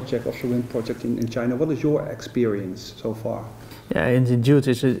a project, offshore wind project in China. What is your experience so far? Yeah, indeed,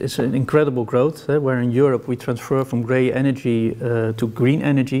 it's an incredible growth. Where in Europe we transfer from grey energy to green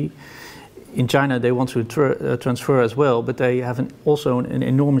energy. In China they want to transfer as well, but they have also an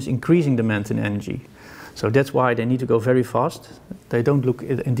enormous increasing demand in energy. So that's why they need to go very fast. They don't look,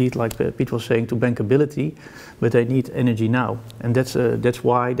 indeed, like Piet was saying, to bankability, but they need energy now. And that's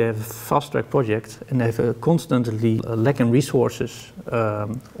why they have a fast-track project, and they have constantly lacking resources,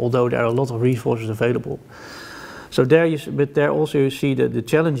 although there are a lot of resources available. So there also you see the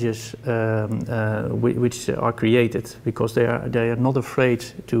challenges which are created, because they are not afraid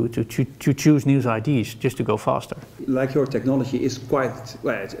to choose new ideas just to go faster. Like your technology is quite,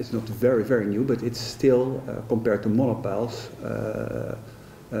 well, it's not very, very new, but it's still, compared to monopiles,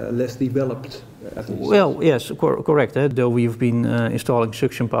 less developed, at least. Well, yes, correct. Though we've been installing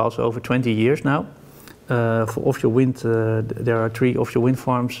suction piles over 20 years now. For offshore wind, there are 3 offshore wind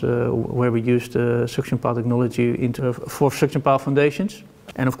farms where we used suction pile technology for suction pile foundations.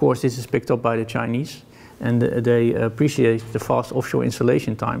 And of course this is picked up by the Chinese, and they appreciate the fast offshore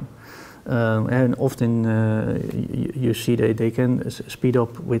installation time. And often you see they can speed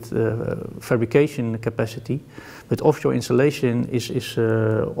up with fabrication capacity, but offshore installation is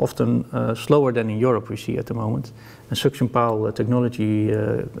often slower than in Europe, we see at the moment. And suction pile technology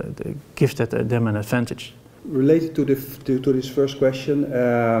gives them an advantage. Related to this first question,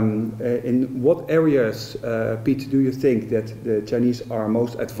 in what areas, Piet, do you think that the Chinese are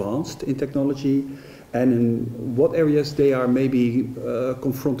most advanced in technology, and in what areas they are maybe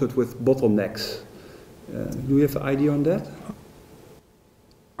confronted with bottlenecks? Do you have an idea on that?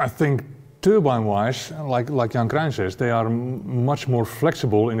 I think turbine-wise, like Jan Kruijn says, they are much more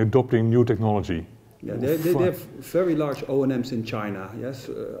flexible in adopting new technology. Yeah, they have very large O&Ms in China, yes?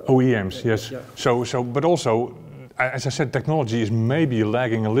 OEMs, yes. Yeah. But also, as I said, technology is maybe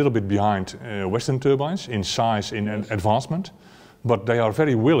lagging a little bit behind Western turbines in size, in advancement, but they are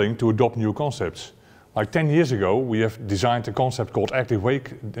very willing to adopt new concepts. Like 10 years ago, we have designed a concept called active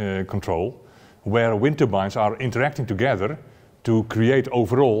wake control, where wind turbines are interacting together to create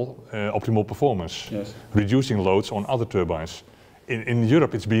overall optimal performance, yes, reducing loads on other turbines. In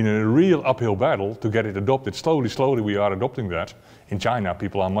Europe, it's been a real uphill battle to get it adopted. Slowly we are adopting that. In China,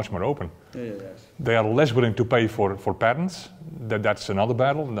 people are much more open. Yes. They are less willing to pay for patents. That's another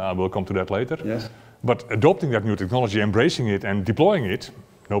battle. I will come to that later. Yes. But adopting that new technology, embracing it and deploying it,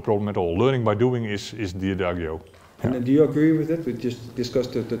 no problem at all. Learning by doing is the adagio. And do you agree with it? We just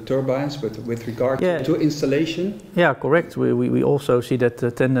discussed the turbines, but with regard to installation? Yeah, correct. We also see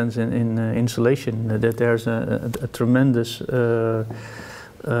that tendency in installation, that there's a tremendous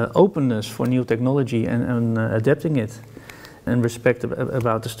openness for new technology and adapting it. And respect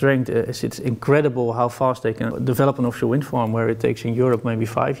about the strength, it's incredible how fast they can develop an offshore wind farm, where it takes in Europe maybe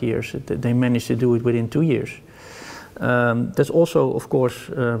 5 years. They manage to do it within 2 years. That's also, of course,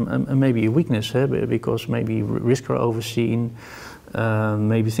 maybe a weakness, because maybe risks are overseen,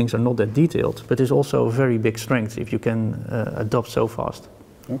 maybe things are not that detailed, but it's also a very big strength if you can adopt so fast.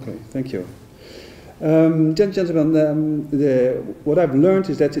 Okay, thank you. Gentlemen, what I've learned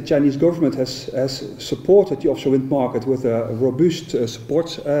is that the Chinese government has supported the offshore wind market with a robust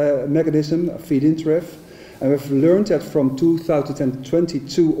support mechanism, a feed-in tariff, and we've learned that from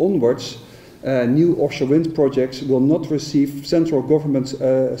 2022 onwards, new offshore wind projects will not receive central government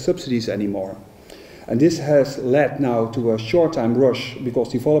subsidies anymore. And this has led now to a short-time rush, because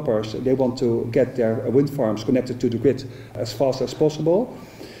developers, they want to get their wind farms connected to the grid as fast as possible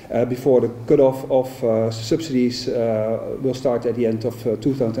before the cutoff of subsidies will start at the end of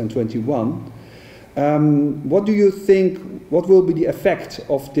 2021. What do you think, what will be the effect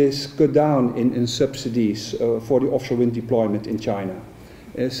of this cut down in subsidies for the offshore wind deployment in China?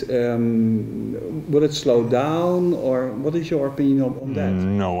 Will it slow down, or what is your opinion on that?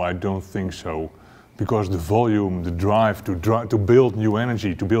 No, I don't think so, because the volume, the drive to build new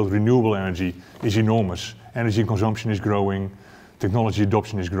energy, to build renewable energy is enormous. Energy consumption is growing, technology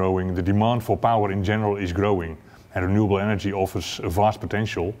adoption is growing, the demand for power in general is growing, and renewable energy offers a vast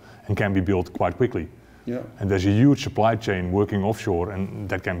potential and can be built quite quickly. Yeah. And there's a huge supply chain working offshore, and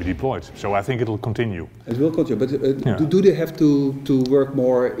that can be deployed. So I think it'll continue. It will continue, but do they have to work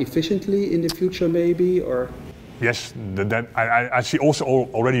more efficiently in the future, maybe, or? Yes, I see also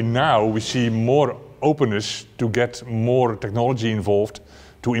already now we see more openness to get more technology involved,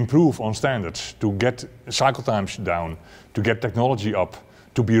 to improve on standards, to get cycle times down, to get technology up,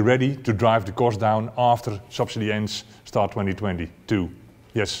 to be ready to drive the cost down after subsidy ends, start 2022.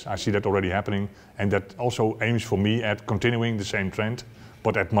 Yes, I see that already happening, and that also aims for me at continuing the same trend,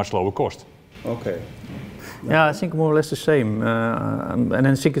 but at much lower cost. Okay. Yeah, I think more or less the same, and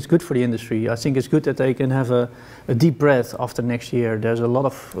I think it's good for the industry. I think it's good that they can have a deep breath after next year. There's a lot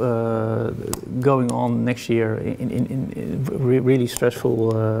of going on next year, in really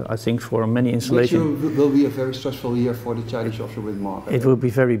stressful, I think, for many installations. Next year will be a very stressful year for the Chinese offshore wind market. It will be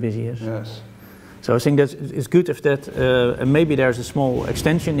very busy, yes. Yes. So I think that it's good if that, and maybe there's a small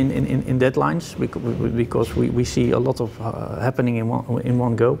extension in deadlines, because we see a lot of happening in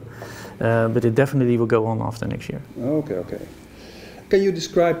one go. But it definitely will go on after next year. Okay. Can you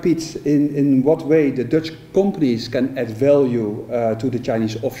describe, Piet, in what way the Dutch companies can add value to the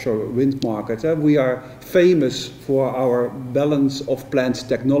Chinese offshore wind market? We are famous for our balance of plant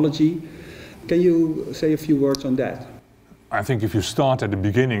technology. Can you say a few words on that? I think if you start at the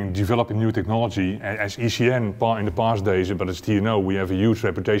beginning developing new technology, as ECN in the past days, but as TNO, we have a huge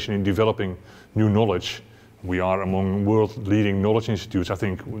reputation in developing new knowledge. We are among world-leading knowledge institutes. I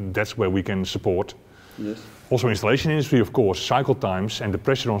think that's where we can support. Yes. Also installation industry, of course, cycle times and the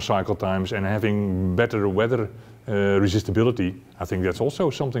pressure on cycle times and having better weather resistibility. I think that's also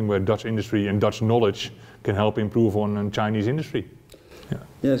something where Dutch industry and Dutch knowledge can help improve on Chinese industry. Yeah.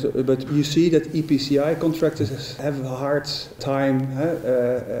 Yeah, so, but you see that EPCI contractors have a hard time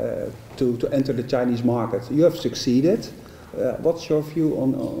to enter the Chinese market. You have succeeded. What's your view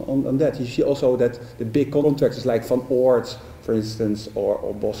on that? You see also that the big contractors like Van Oort, for instance,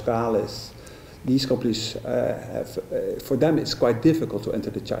 or Boskalis, these companies for them it's quite difficult to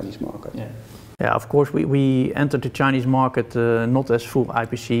enter the Chinese market. Yeah. Yeah, of course, we entered the Chinese market not as full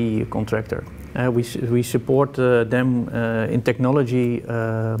IPC contractor. We support them in technology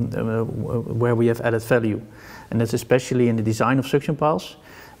where we have added value, and that's especially in the design of suction piles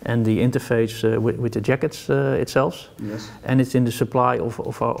and the interface with the jackets itself. Yes. And it's in the supply of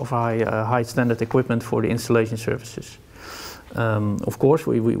high standard equipment for the installation services. Of course,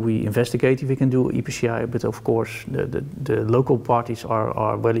 we investigate if we can do EPCI, but of course the local parties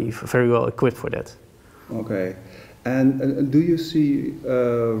are very well equipped for that. Okay, and do you see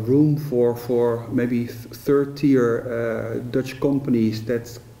room for maybe third-tier Dutch companies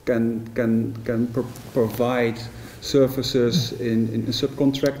that can provide services in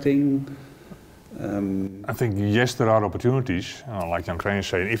subcontracting? I think yes, there are opportunities. Like Jan Crane is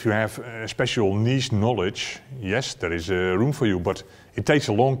saying, if you have special niche knowledge, yes, there is room for you. But it takes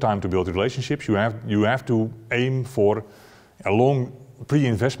a long time to build relationships. You have to aim for a long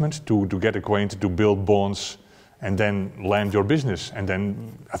pre-investment to get acquainted, to build bonds, and then land your business. And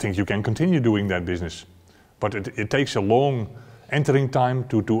then I think you can continue doing that business. But it takes a long entering time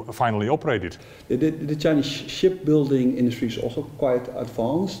to finally operate it. The Chinese shipbuilding industry is also quite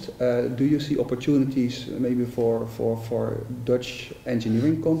advanced. Do you see opportunities maybe for Dutch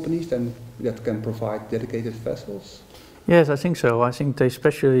engineering companies that can provide dedicated vessels? Yes, I think so. I think they're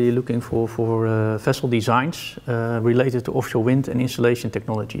especially looking for vessel designs related to offshore wind and installation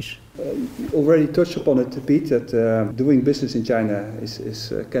technologies. You already touched upon it, Piet, that doing business in China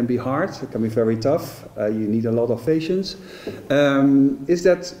can be hard, it can be very tough. You need a lot of patience. Is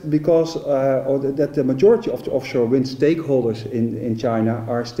that because that the majority of the offshore wind stakeholders in China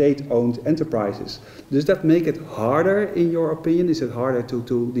are state-owned enterprises? Does that make it harder, in your opinion? Is it harder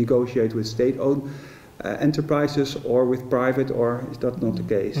to negotiate with state-owned enterprises or with private, or is that not the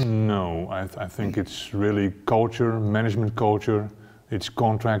case? No, I think it's really culture, management culture, it's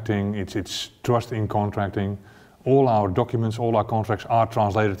contracting, it's trust in contracting. All our documents, all our contracts are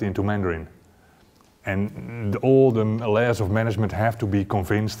translated into Mandarin. And all the layers of management have to be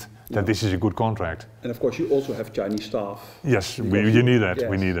convinced that this is a good contract. And of course you also have Chinese staff. Yes, you need that,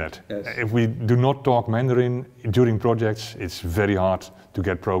 we need that. Yes. If we do not talk Mandarin during projects, it's very hard to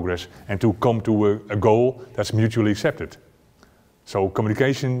get progress and to come to a goal that's mutually accepted. So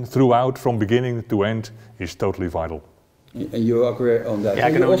communication throughout, from beginning to end, is totally vital. And you agree on that? Yeah,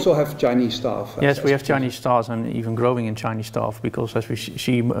 and you also have Chinese staff? Yes, we have Chinese staff and even growing in Chinese staff, because as we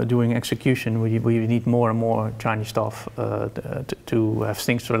see doing execution, we need more and more Chinese staff to have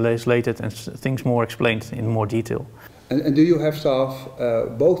things translated and things more explained in more detail. And do you have staff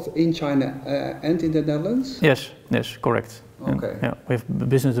both in China and in the Netherlands? Yes, correct. Okay. Yeah, we have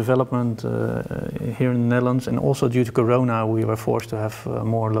business development here in the Netherlands, and also due to Corona we were forced to have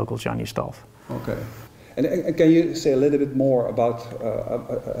more local Chinese staff. Okay. And can you say a little bit more about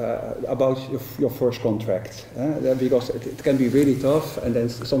your first contract? Because it can be really tough, and then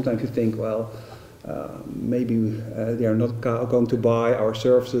sometimes you think, well, maybe they are not going to buy our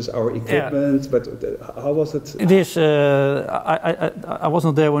services, our equipment. Yeah. But how was it? It is. I was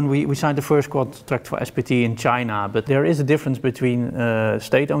not there when we signed the first contract for SPT in China, but there is a difference between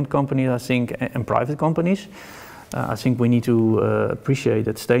state-owned companies, I think, and private companies. I think we need to appreciate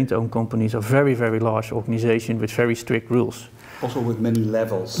that state-owned companies are very, very large organizations with very strict rules. Also with many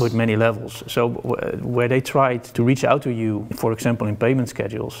levels. With many levels. So where they tried to reach out to you, for example, in payment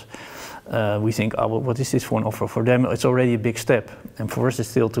schedules, we think, oh, well, what is this for an offer? For them, it's already a big step. And for us, it's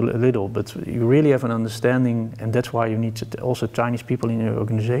still too little. But you really have an understanding, and that's why you need to also Chinese people in your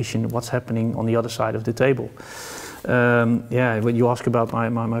organization, what's happening on the other side of the table. Yeah, when you ask about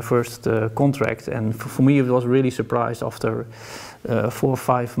my first contract, and for me it was really surprised after 4 or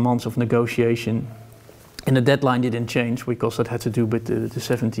 5 months of negotiation, and the deadline didn't change because it had to do with the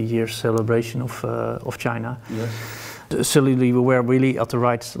 70 years celebration of China. Yes. Suddenly we were really at the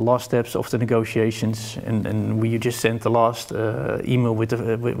last steps of the negotiations, and we just sent the last email with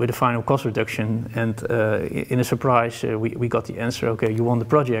the final cost reduction, and in a surprise we got the answer, okay, you won the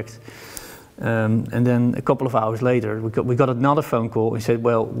project. And then a couple of hours later, we got another phone call. He said,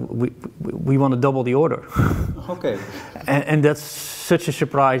 well, we want to double the order. Okay. And that's such a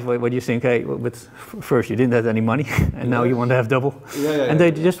surprise when you think, hey, but first you didn't have any money, and now you want to have double. And they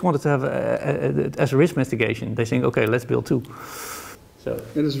just wanted to have, as a risk mitigation, they think, okay, let's build 2. So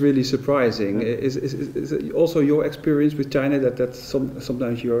it is really surprising. Is it also your experience with China that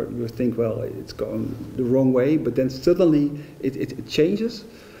sometimes you think, well, it's going the wrong way, but then suddenly it changes?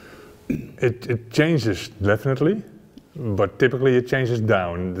 It changes definitely, but typically it changes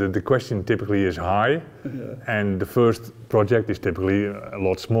down. The question typically is high, and the first project is typically a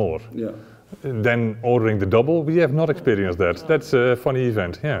lot smaller. Yeah. Then ordering the double, we have not experienced that. That's a funny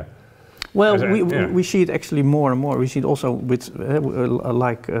event, yeah. Well, we see it actually more and more. We see it also with,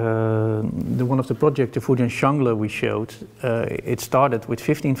 like one of the projects, the Fujian Shangla we showed, it started with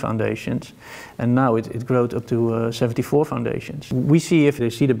 15 foundations, and now it grew up to 74 foundations. We see if they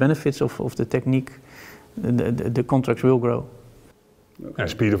see the benefits of the technique, the contracts will grow. Okay. And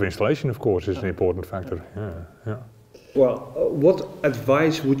speed of installation, of course, is an important factor. Yeah. Well, what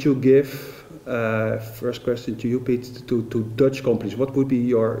advice would you give? First question to you, Piet, to Dutch companies. What would be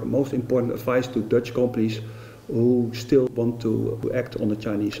your most important advice to Dutch companies who still want to act on the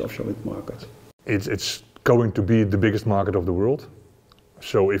Chinese offshore wind market? It's going to be the biggest market of the world.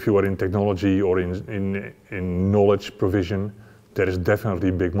 So if you are in technology or in knowledge provision, there is definitely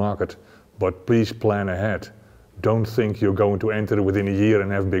a big market. But please plan ahead. Don't think you're going to enter within a year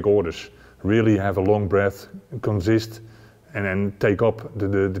and have big orders. Really have a long breath, consist, and then take up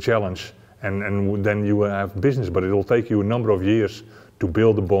the challenge. And then you will have business, but it will take you a number of years to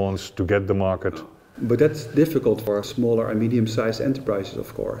build the bonds, to get the market. But that's difficult for smaller and medium-sized enterprises,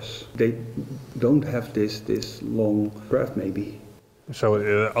 of course. They don't have this long breath, maybe. So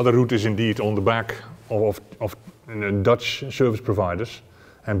the other route is indeed on the back of Dutch service providers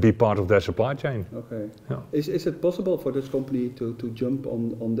and be part of their supply chain. Okay. Yeah. Is it possible for this company to jump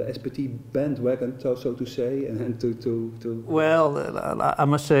on the SPT bandwagon, so to say, and to? Well, I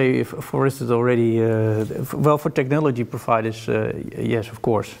must say, for instance, already, well, for technology providers, yes, of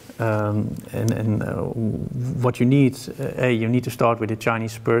course. What you need, you need to start with a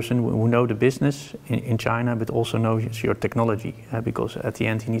Chinese person who knows the business in China, but also knows your technology, because at the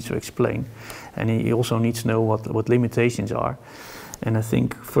end he needs to explain, and he also needs to know what limitations are. And I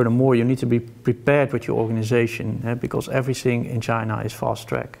think, furthermore, you need to be prepared with your organization, because everything in China is fast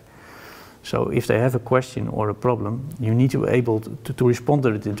track. So if they have a question or a problem, you need to be able to respond to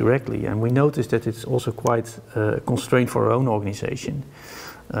it directly. And we noticed that it's also quite a constraint for our own organization.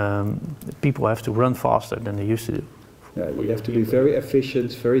 People have to run faster than they used to do. Yeah, you have to be very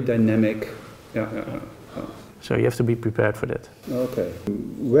efficient, very dynamic. So you have to be prepared for that. Okay.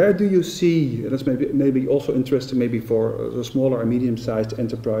 Where do you see, and that's maybe also interesting maybe for the smaller and medium-sized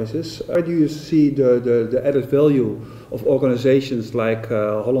enterprises, where do you see the added value of organizations like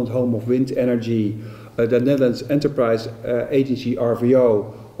Holland Home of Wind Energy, the Netherlands Enterprise Agency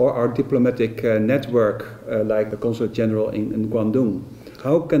RVO, or our diplomatic network like the Consulate General in Guangdong?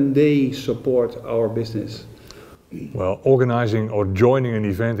 How can they support our business? Well, organizing or joining an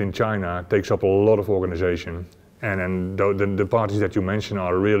event in China takes up a lot of organization. And the parties that you mentioned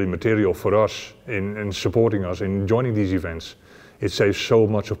are really material for us in supporting us in joining these events. It saves so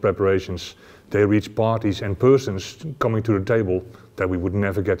much of preparations. They reach parties and persons coming to the table that we would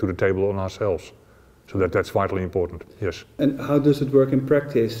never get to the table on ourselves. So that's vitally important, yes. And how does it work in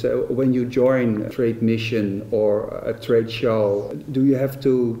practice? When you join a trade mission or a trade show, do you have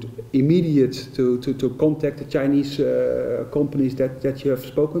to contact the Chinese companies that you have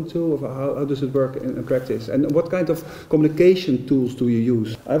spoken to? Or how does it work in practice? And what kind of communication tools do you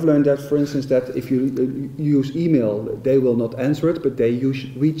use? I've learned that, for instance, that if you use email, they will not answer it, but they use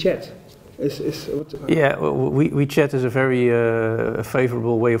WeChat. Yeah, WeChat is a very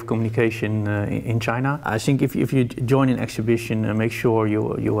favorable way of communication in China. I think if you join an exhibition, make sure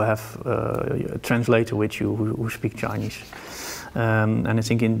you have a translator with you who speak Chinese. And I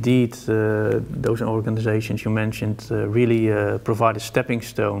think indeed those organizations you mentioned really provide a stepping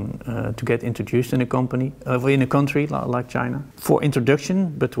stone to get introduced in a company, in a country like China. For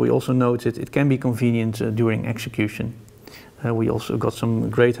introduction, but we also noted it can be convenient during execution. We also got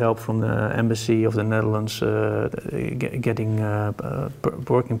some great help from the Embassy of the Netherlands getting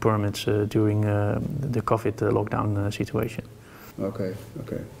working permits during the COVID lockdown situation. Okay.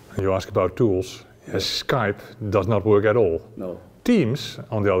 You ask about tools. Yes, Skype does not work at all. No. Teams,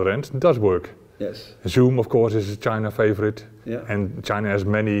 on the other hand, does work. Yes. Zoom, of course, is a China favorite. Yeah. And China has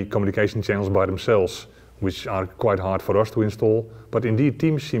many communication channels by themselves, which are quite hard for us to install. But indeed,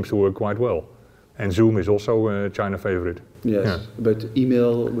 Teams seems to work quite well. And Zoom is also a China favorite. Yes, yeah. But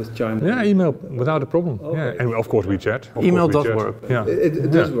email with China? Yeah, email without a problem. Okay. Yeah. And of course WeChat. Email does work. Yeah.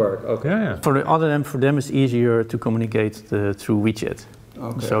 It does work, okay. Yeah. For them it's easier to communicate through WeChat.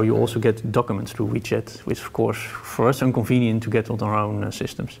 Okay. So you also get documents through WeChat, which of course for us inconvenient to get on our own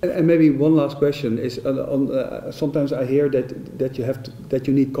systems. And maybe one last question is: sometimes I hear that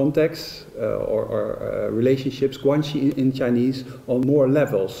you need contacts or relationships, guanxi in Chinese, on more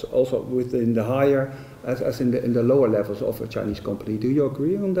levels, also within the higher as in the lower levels of a Chinese company. Do you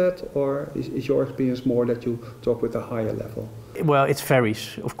agree on that, or is your experience more that you talk with a higher level? Well, it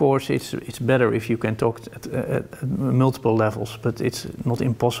varies. Of course, it's better if you can talk at multiple levels, but it's not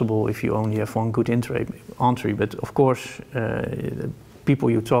impossible if you only have one good entry. But of course,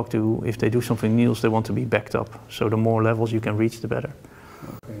 people you talk to, if they do something new, they want to be backed up. So the more levels you can reach, the better.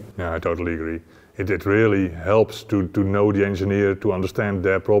 Okay. Yeah, I totally agree. It really helps to know the engineer, to understand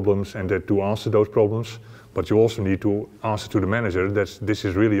their problems and to answer those problems. But you also need to answer to the manager that this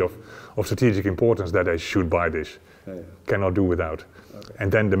is really of strategic importance, that they should buy this. Yeah. Cannot do without. Okay.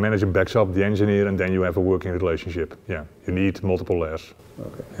 And then the manager backs up the engineer, and then you have a working relationship. Yeah, you need multiple layers.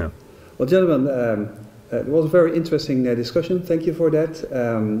 Okay. Yeah. Well, gentlemen, it was a very interesting discussion. Thank you for that.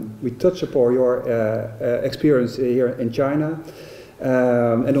 We touched upon your experience here in China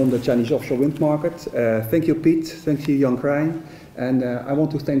and on the Chinese offshore wind market. Thank you, Piet. Thank you, Jan Krijn. And I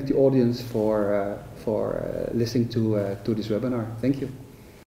want to thank the audience for listening to this webinar. Thank you.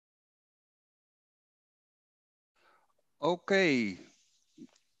 Okay,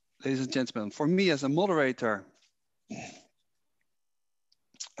 ladies and gentlemen, for me as a moderator,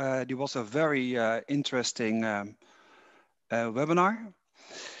 it was a very interesting webinar.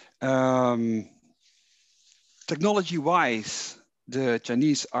 Technology-wise, the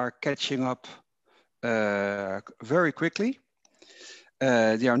Chinese are catching up very quickly.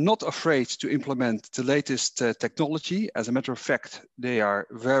 They are not afraid to implement the latest technology. As a matter of fact, they are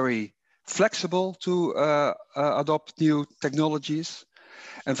very flexible to adopt new technologies.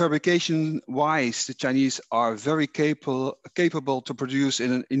 And fabrication-wise, the Chinese are very capable to produce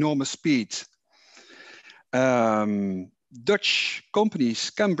in an enormous speed. Dutch companies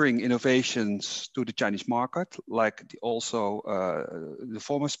can bring innovations to the Chinese market, like the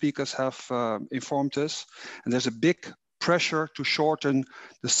former speakers have informed us. And there's a big pressure to shorten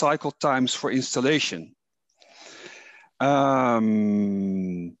the cycle times for installation.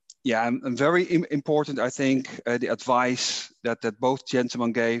 Yeah, and very important, I think, the advice that both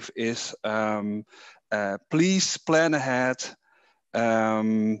gentlemen gave is please plan ahead,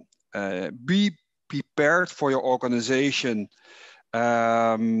 be prepared for your organization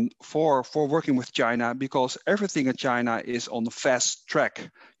for working with China, because everything in China is on the fast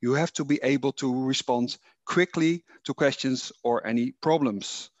track. You have to be able to respond quickly to questions or any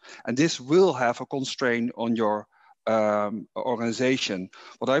problems. And this will have a constraint on your organization.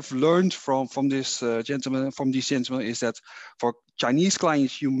 What I've learned from these gentlemen is that for Chinese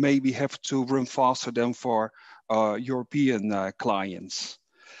clients, you maybe have to run faster than for European clients.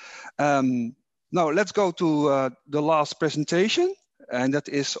 Now let's go to the last presentation, and that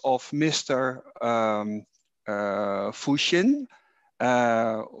is of Mr. Fuxin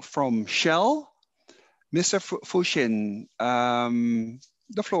from Shell. Mr. Fuxin,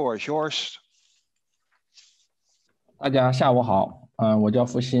 the floor is yours. 大家下午好，我叫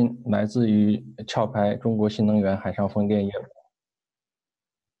付鑫，来自于壳牌中国新能源海上风电业务。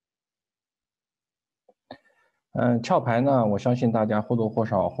壳牌呢，我相信大家或多或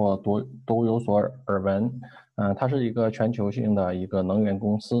少或都有所耳闻。它是一个全球性的一个能源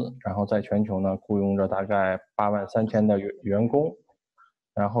公司，然后在全球呢雇佣着大概83000的员工，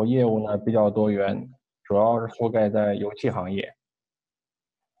然后业务呢比较多元，主要是覆盖在油气行业。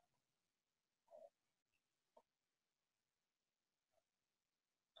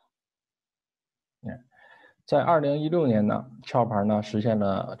在2016年呢，壳牌呢实现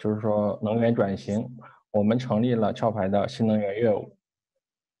了就是说能源转型，我们成立了壳牌的新能源业务。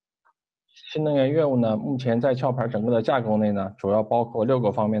新能源业务呢，目前在壳牌整个的架构内呢，主要包括6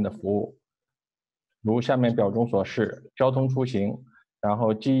个方面的服务，如下面表中所示：交通出行，然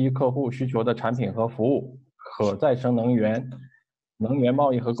后基于客户需求的产品和服务，可再生能源、能源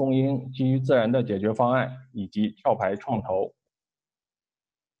贸易和供应，基于自然的解决方案，以及壳牌创投。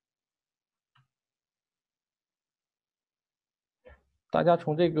大家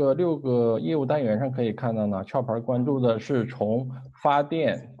从这个6个业务单元上可以看到呢，壳牌关注的是从发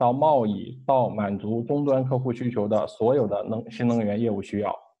电到贸易到满足终端客户需求的所有的新能源业务需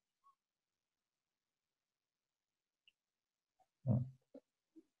要。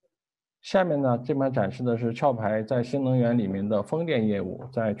下面呢，这边展示的是壳牌在新能源里面的风电业务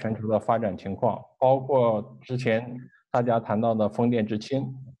在全球的发展情况，包括之前大家谈到的风电制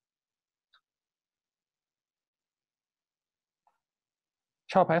氢。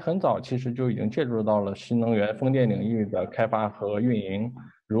壳牌很早其实就已经介入到了新能源风电领域的开发和运营，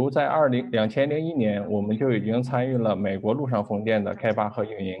如在2001年，我们就已经参与了美国陆上风电的开发和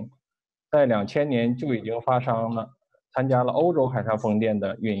运营，在2000年就已经参加了欧洲海上风电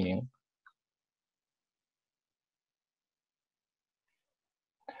的运营。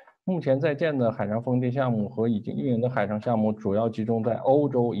目前在建的海上风电项目和已经运营的海上项目主要集中在欧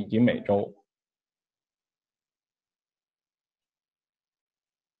洲以及美洲。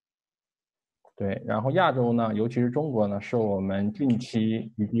对，然后亚洲呢，尤其是中国呢，是我们近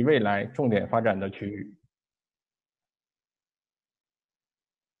期以及未来重点发展的区域。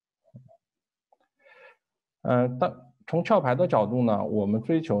从壳牌的角度呢，我们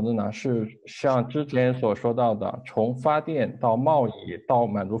追求的呢是像之前所说到的，从发电到贸易到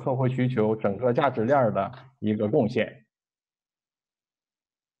满足客户需求整个价值链的一个贡献。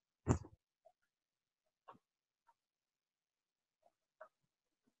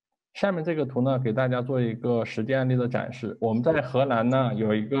下面这个图呢，给大家做一个实际案例的展示。我们在荷兰呢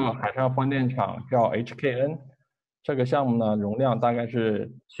有一个海上发电厂叫 HKN， 这个项目呢容量大概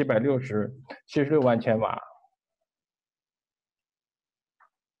是76万千瓦。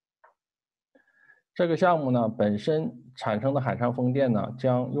这个项目呢本身产生的海上风电呢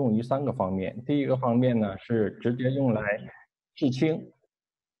将用于3个方面。第一个方面呢是直接用来制氢。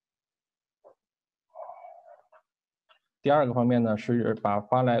第二个方面呢，是把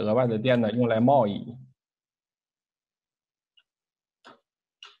发来额外的电呢用来贸易。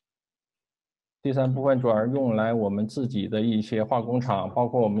第3部分主要是用来我们自己的一些化工厂，包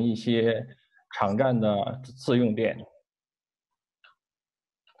括我们一些场站的自用电。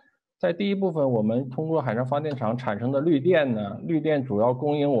在第一部分，我们通过海上发电厂产生的绿电呢，绿电主要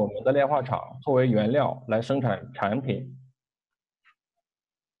供应我们的炼化厂作为原料来生产产品。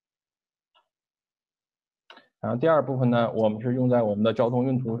然后第2部分呢，我们是用在我们的交通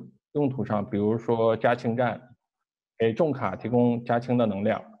用途上，比如说加氢站，给重卡提供加氢的能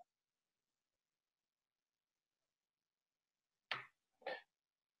量。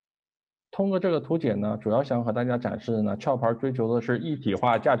通过这个图解呢，主要想和大家展示呢，壳牌追求的是一体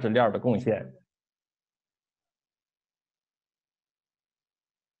化价值链的贡献。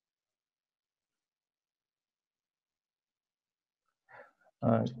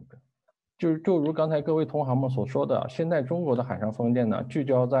就如刚才各位同行们所说的，现在中国的海上风电呢，聚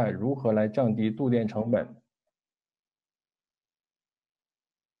焦在如何来降低度电成本。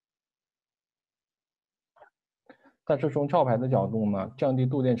但是从壳牌的角度呢，降低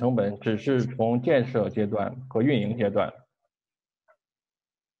度电成本只是从建设阶段和运营阶段。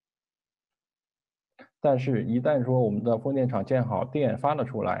但是，一旦说我们的风电场建好，电发了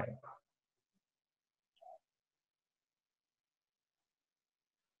出来，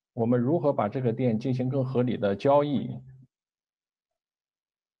我们如何把这个电进行更合理的交易？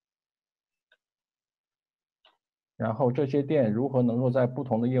然后这些电如何能够在不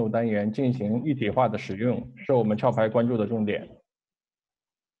同的业务单元进行一体化的使用，是我们壳牌关注的重点。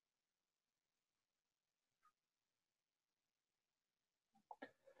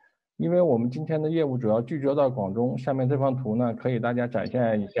因为我们今天的业务主要聚焦到广东，下面这张图呢，可以大家展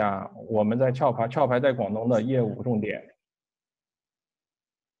现一下我们在壳牌在广东的业务重点。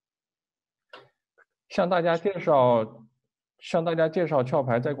向大家介绍壳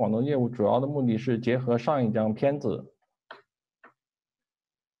牌在广东业务主要的目的是结合上一张片子。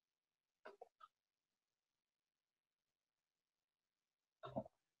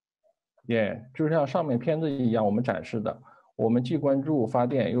就像上面片子一样，我们展示的，我们既关注发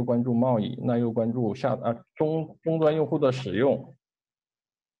电，又关注贸易，那又关注终端用户的使用。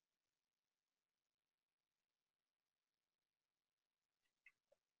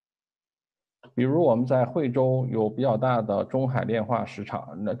比如我们在惠州有比较大的中海炼化石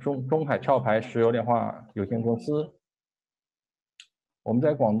厂，那中海壳牌石油炼化有限公司。我们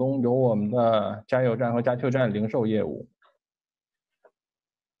在广东有我们的加油站和加气站零售业务。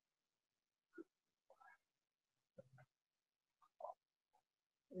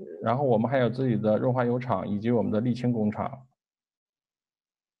然后我们还有自己的润滑油厂以及我们的沥青工厂。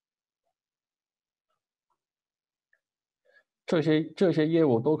这些业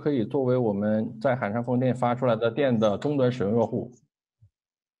务都可以作为我们在海上风电发出来的电的终端使用用户。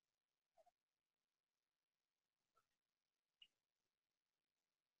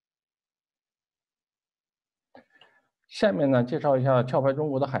下面呢，介绍一下壳牌中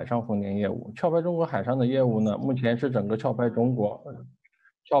国的海上风电业务。壳牌中国海上的业务呢，目前是整个壳牌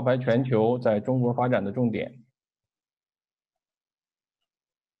全球在中国发展的重点。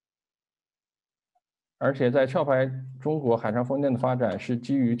而且在壳牌中国海上风电的发展是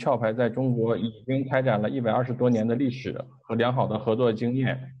基于壳牌在中国已经开展了120多年的历史和良好的合作经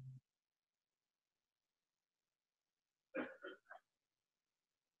验。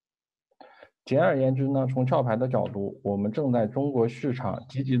简而言之呢，从壳牌的角度，我们正在中国市场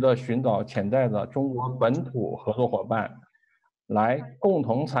积极的寻找潜在的中国本土合作伙伴，来共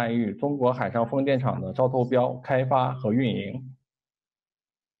同参与中国海上风电场的招投标、开发和运营。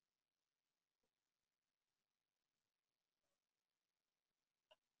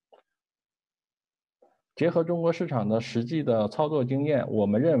结合中国市场的实际的操作经验，我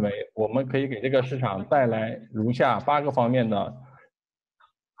们认为我们可以给这个市场带来如下8个方面的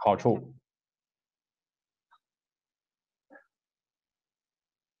好处。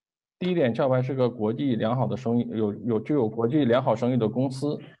第一点，壳牌是个国际良好的声誉，具有国际良好声誉的公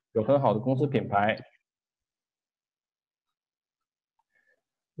司，有很好的公司品牌。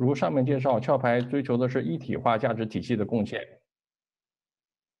如上面介绍，壳牌追求的是一体化价值体系的贡献。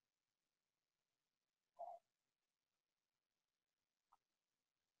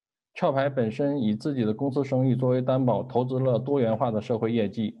壳牌本身以自己的公司声誉作为担保，投资了多元化的社会业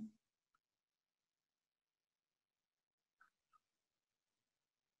绩。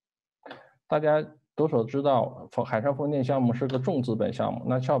大家都所知道，海上风电项目是个重资本项目，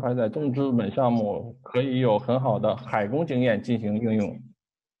那壳牌在重资本项目可以有很好的海工经验进行应用。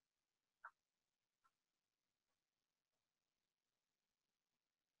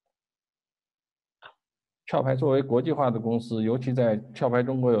壳牌作为国际化的公司，尤其在壳牌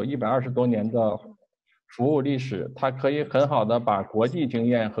中国有120多年的服务历史，它可以很好的把国际经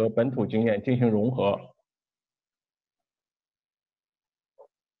验和本土经验进行融合。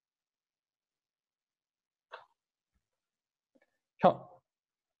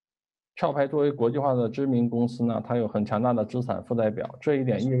壳牌作为国际化的知名公司呢，它有很强大的资产负债表，这一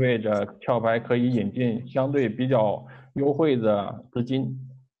点意味着壳牌可以引进相对比较优惠的资金。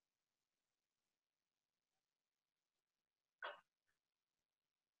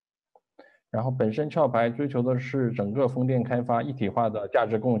然后本身壳牌追求的是整个风电开发一体化的价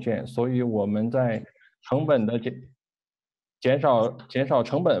值贡献，所以我们在成本的减少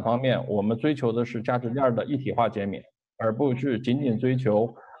成本方面，我们追求的是价值链的一体化减免，而不是仅仅追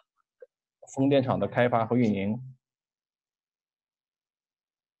求风电场的开发和运营。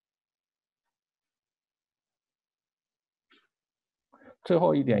最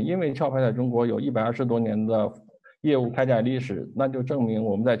后一点，因为壳牌在中国有120多年的业务开展历史，那就证明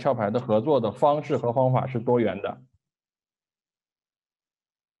我们在壳牌的合作的方式和方法是多元的。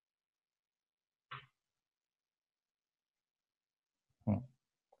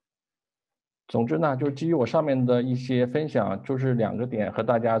总之呢，就基于我上面的一些分享，就是2个点和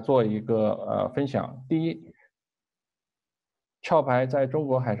大家做一个分享。第一，壳牌在中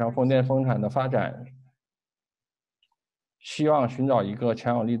国海上风电风产的发展，希望寻找一个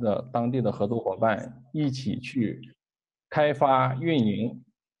强有力的当地的合作伙伴，一起去开发运营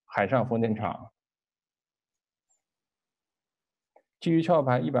海上风电场。基于壳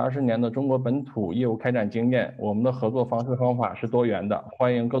牌120年的中国本土业务开展经验，我们的合作方式方法是多元的，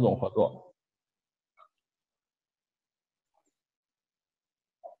欢迎各种合作。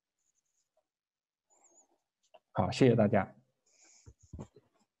好，谢谢大家。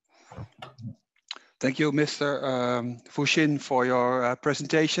Thank you, Mr. Fushin, for your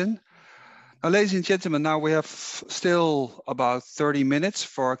presentation. Now, ladies and gentlemen, now we have still about 30 minutes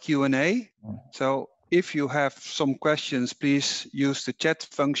for Q&A. So if you have some questions, please use the chat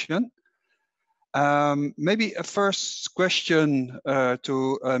function. Maybe a first question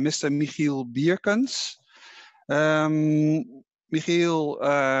to Mr. Michiel Bierkens. Michiel,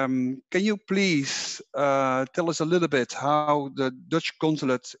 can you please tell us a little bit how the Dutch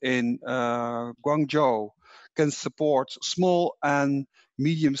consulate in Guangzhou can support small and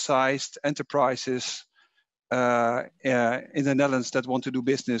medium-sized enterprises in the Netherlands that want to do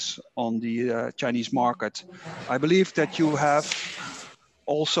business on the Chinese market? I believe that you have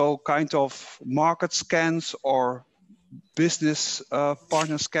also kind of market scans or business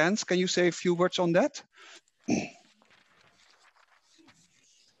partner scans. Can you say a few words on that?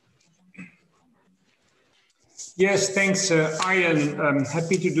 Yes, thanks, Arjen. I'm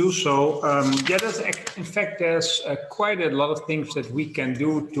happy to do so. Yeah, in fact, there's quite a lot of things that we can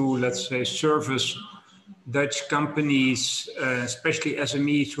do to, let's say, service Dutch companies, especially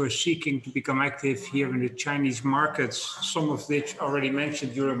SMEs who are seeking to become active here in the Chinese markets, some of which already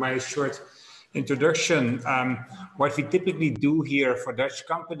mentioned during my short introduction. What we typically do here for Dutch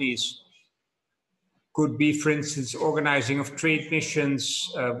companies could be, for instance, organizing of trade missions.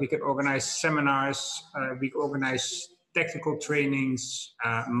 We can organize seminars. We can organize technical trainings,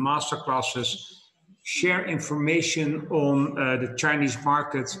 master classes, share information on the Chinese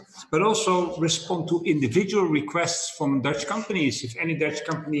market, but also respond to individual requests from Dutch companies. If any Dutch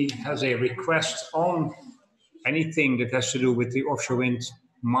company has a request on anything that has to do with the offshore wind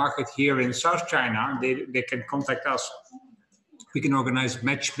market here in South China, they can contact us. We can organize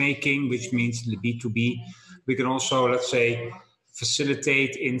matchmaking, which means the B2B. We can also, let's say,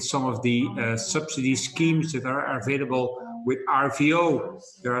 facilitate in some of the subsidy schemes that are available with RVO.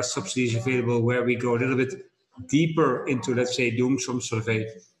 There are subsidies available where we go a little bit deeper into, let's say, doing some sort of a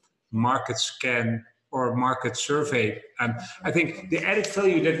market scan or market survey. And I think the added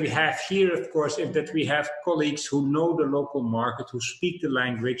value that we have here, of course, is that we have colleagues who know the local market, who speak the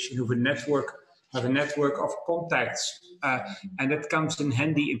language, and who have a network of contacts. And that comes in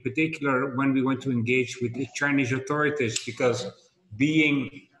handy in particular when we want to engage with the Chinese authorities, because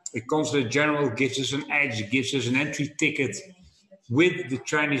being a Consulate General gives us an edge, gives us an entry ticket with the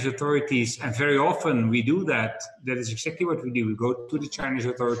Chinese authorities. And very often we do that. That is exactly what we do. We go to the Chinese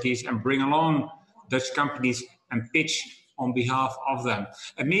authorities and bring along Dutch companies and pitch on behalf of them.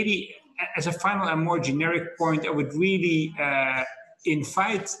 And maybe as a final and more generic point, I would really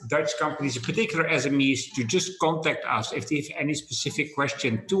invite Dutch companies, in particular SMEs, to just contact us if they have any specific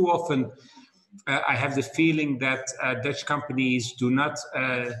question. Too often, I have the feeling that Dutch companies do not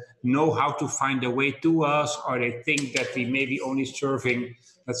know how to find their way to us, or they think that we may be only serving,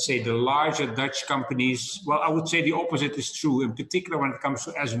 let's say, the larger Dutch companies. Well, I would say the opposite is true. In particular, when it comes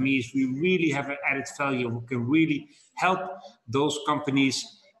to SMEs, we really have an added value. We can really help those companies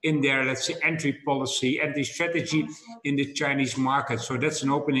in their, let's say, entry policy and the strategy in the Chinese market. So that's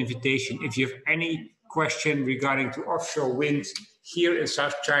an open invitation. If you have any question regarding to offshore wind here in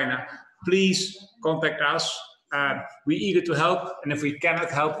South China, please contact us. We're eager to help. And if we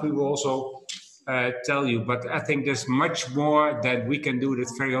cannot help, we will also tell you. But I think there's much more that we can do that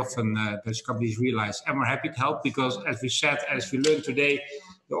very often Dutch companies realize. And we're happy to help because, as we said, as we learned today,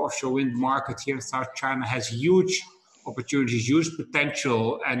 the offshore wind market here in South China has huge opportunities, huge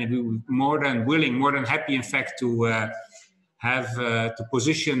potential, and we're more than willing, more than happy, in fact, to have to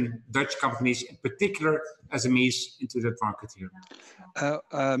position Dutch companies, in particular SMEs, into that market here.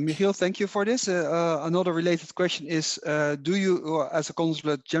 Michiel, thank you for this. Another related question is, do you, as a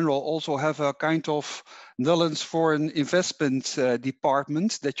Consulate General, also have a kind of Netherlands foreign investment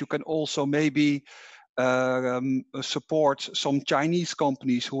department that you can also maybe support some Chinese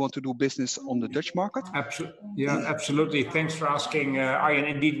companies who want to do business on the Dutch market? Yeah, absolutely. Thanks for asking, Arjen.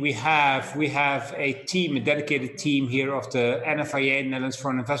 Indeed, we have a team, a dedicated team here of the NFIA, Netherlands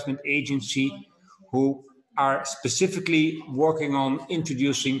Foreign Investment Agency, who are specifically working on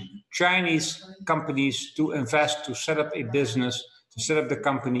introducing Chinese companies to invest, to set up a business, to set up the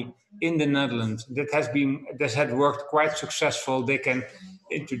company in the Netherlands. That had worked quite successful. They can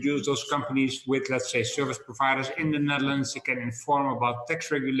introduce those companies with, let's say, service providers in the Netherlands. They can inform about tax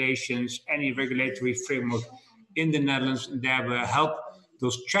regulations, any regulatory framework in the Netherlands, and they will help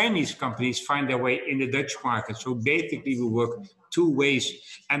those Chinese companies find their way in the Dutch market. So basically we work two ways.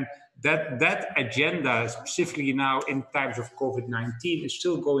 And that agenda, specifically now in times of COVID-19, is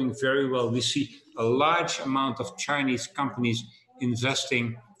still going very well. We see a large amount of Chinese companies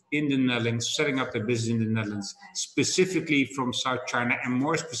investing in the Netherlands, setting up their business in the Netherlands, specifically from South China and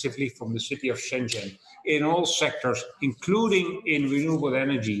more specifically from the city of Shenzhen, in all sectors, including in renewable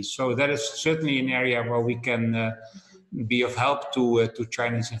energy. So that is certainly an area where we can be of help to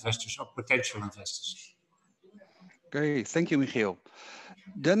Chinese investors or potential investors. Okay, thank you, Michiel.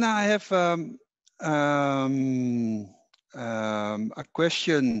 Then I have a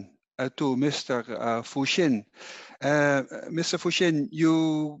question to Mr. Fuxin. Mr. Fuxin,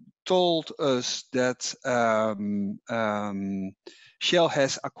 you told us that Shell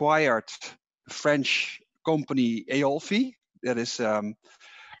has acquired French company Eolfi. That is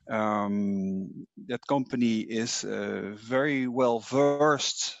that company is very well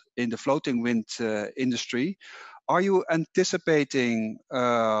versed in the floating wind industry. Are you anticipating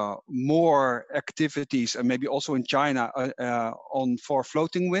more activities, and maybe also in China, for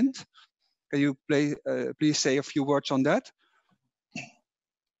floating wind? Can you please say a few words on that?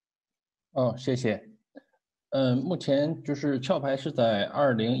 谢谢。目前就是壳牌是在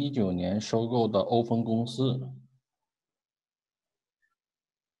2019年收购的欧风公司。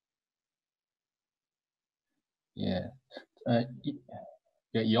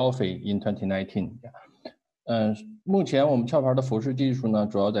Eolfi in 2019。目前我们壳牌的浮式技术呢，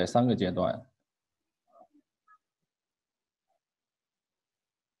主要在3个阶段。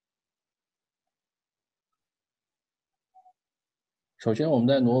首先，我们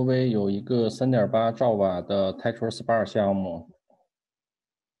在挪威有一个3.8兆瓦的 Tetra Spar 项目。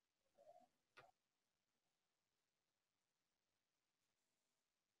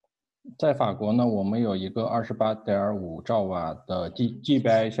在法国呢，我们有一个28.5兆瓦的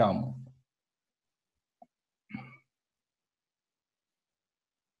GEDI 项目。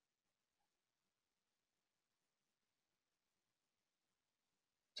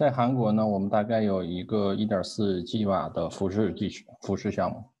在韩国呢，我们大概有一个1.4 吉瓦的辐射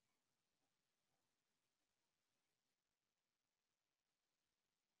项目。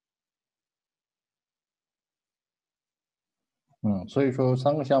所以说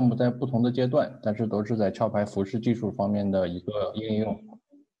3个项目在不同的阶段，但是都是在壳牌辐射技术方面的一个应用。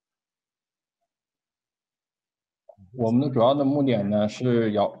我们的主要的目的呢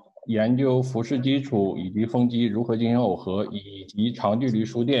是要研究辐射基础以及风机如何进行耦合，以及长距离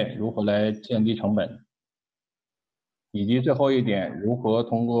输电如何来降低成本，以及最后一点如何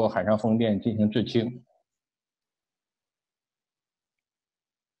通过海上风电进行制氢。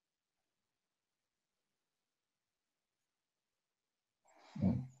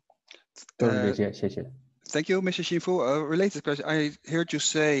就是这些，谢谢。Thank you, Mr. Xinfu. A related question. I heard you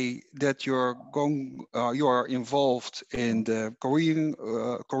say that you are involved in the Korean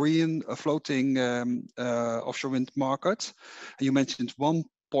floating offshore wind market. And you mentioned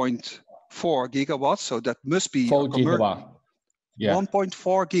 1.4 gigawatts, so that must be 4 gigawatt. Yeah.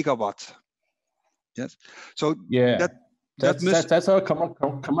 1.4 gigawatt. Yes. So yeah, that's a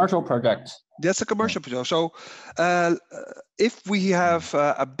commercial project. That's a commercial project. So if we have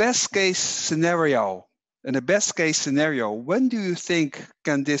a best case scenario, in a best case scenario, when do you think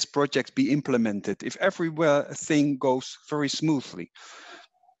can this project be implemented if everything goes very smoothly?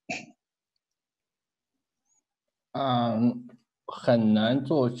 很难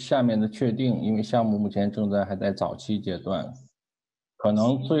做下面的确定，因为项目目前还在早期阶段，可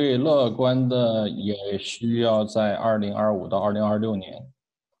能最乐观的也需要在2025到2026年。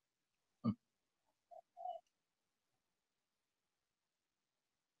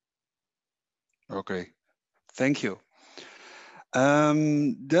Okay. Thank you.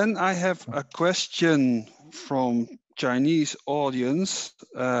 Then I have a question from Chinese audience.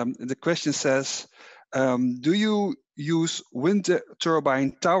 The question says, do you use wind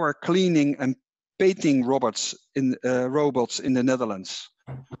turbine tower cleaning and painting robots in the Netherlands?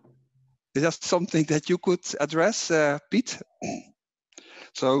 Is that something that you could address, Piet?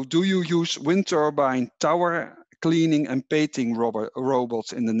 So do you use wind turbine tower cleaning and painting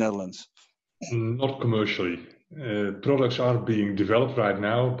robots in the Netherlands? Not commercially. Products are being developed right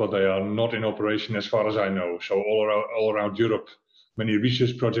now, but they are not in operation as far as I know. So all around Europe, many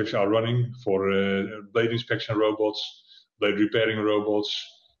research projects are running for blade inspection robots, blade repairing robots,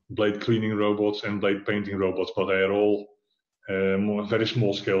 blade cleaning robots, and blade painting robots, but they are all very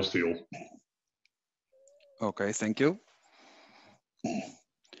small scale still. Okay, thank you.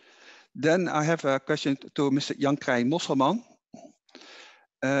 Then I have a question to Mr. Jan Krijn Mosselman.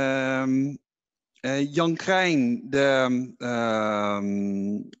 Jan Krijn, the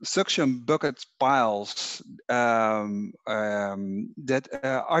suction bucket piles, that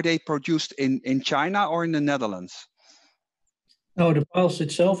are they produced in China or in the Netherlands? No, the piles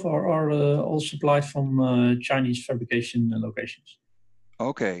itself are all supplied from Chinese fabrication locations.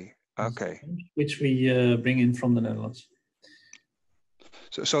 Okay, okay. Which we bring in from the Netherlands.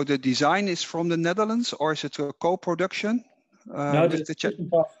 So the design is from the Netherlands, or is it a co-production? No, the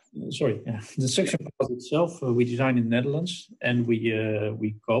suction part itself we design in the Netherlands, and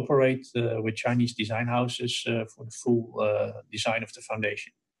we cooperate with Chinese design houses for the full design of the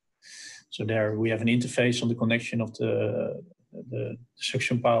foundation. So there we have an interface on the connection of the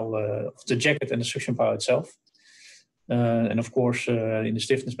suction pile of the jacket and the suction pile itself, and of course in the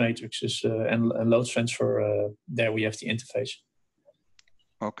stiffness matrices and load transfer there we have the interface.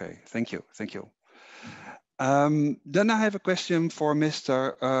 Okay, thank you, thank you. Then I have a question for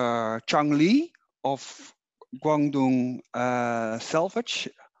Mr. Chang Li of Guangdong Salvage.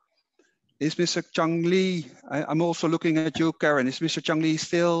 Is Mr. Chang Li? I'm also looking at you, Karen. Is Mr. Chang Li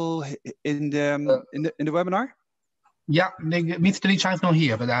still in the webinar? Yeah, Mr. Li Chang is not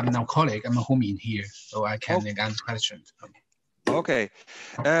here, but I'm now colleague. I'm a homie here, so I can answer questions. Okay,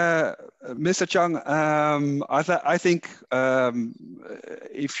 Mr. Chang, I think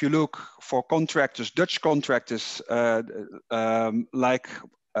if you look for contractors, Dutch contractors, like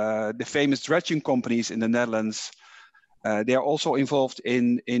the famous dredging companies in the Netherlands, they are also involved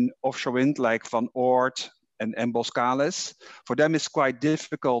in offshore wind, like Van Oort and Boskalis. For them, it's quite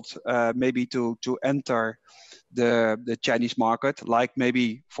difficult, maybe to enter the Chinese market. Like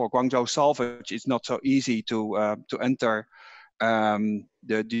maybe for Guangzhou Salvage, it's not so easy to enter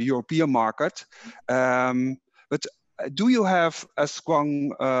the European market. But do you have, as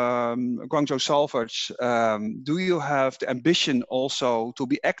Guangzhou Salvage, do you have the ambition also to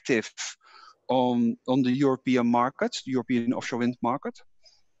be active on the European market, the European offshore wind market?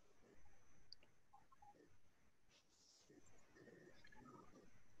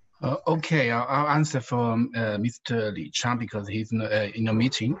 Okay, I'll answer for Mr. Li Chang because he's in a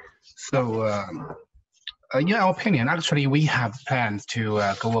meeting. So, in our opinion, actually, we have plans to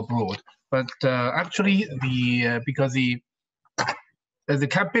go abroad, but actually, because the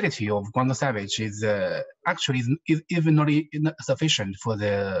capability of Guangdong Salvage is actually is even not sufficient for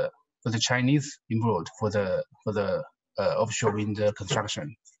the Chinese involved for the offshore wind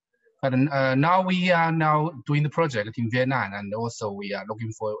construction. But now we are doing the project in Vietnam, and also we are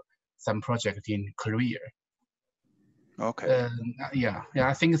looking for some project in Korea. Okay. Yeah.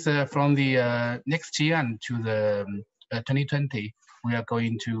 I think it's, from the next year and to the 2020, we are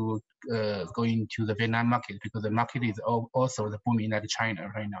going to the Vietnam market because the market is also the booming like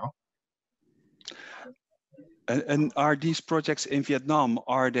China right now. And are these projects in Vietnam,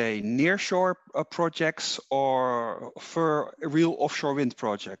 are they nearshore projects or for real offshore wind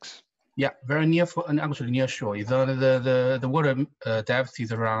projects? Yeah, very near for, and actually near shore. The water depth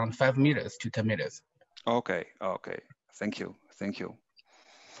is around 5 meters to 10 meters. Okay. Thank you.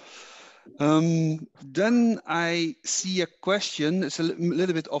 Then I see a question. It's a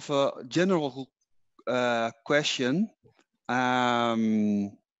little bit of a general question.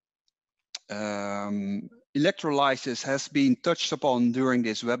 Electrolysis has been touched upon during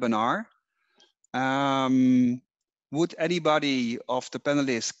this webinar. Would anybody of the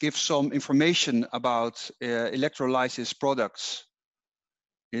panelists give some information about electrolysis products?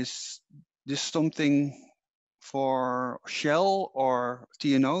 Is this something for Shell or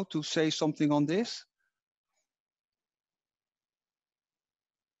TNO to say something on this?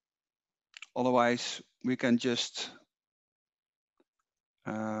 Otherwise, we can just,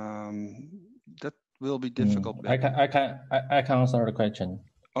 that will be difficult. I can answer the question.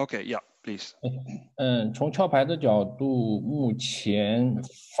 Okay, yeah, please. 从壳牌的角度，目前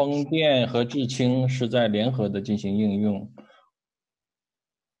风电和制氢是在联合的进行应用。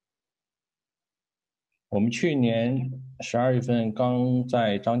我们去年12月份刚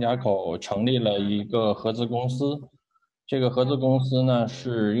在张家口成立了一个合资公司，这个合资公司呢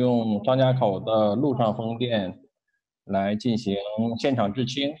是用张家口的陆上风电来进行现场制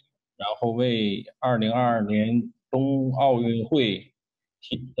氢，然后为2022年冬奥运会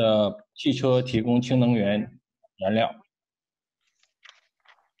的汽车提供氢能源燃料。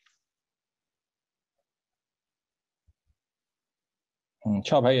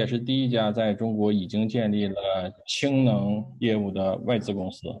壳牌也是第一家在中国已经建立了氢能业务的外资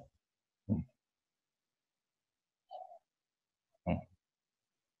公司。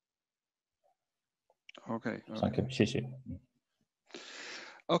Okay. Thank you. 谢谢。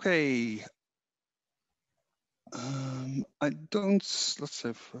Okay. I don't, let's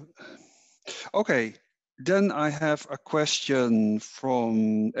say, okay, then I have a question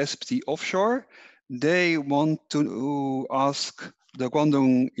from SPT Offshore. They want to ask the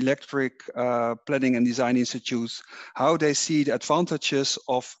Guangdong Electric Planning and Design Institute how they see the advantages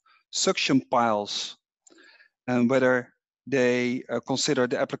of suction piles and whether they consider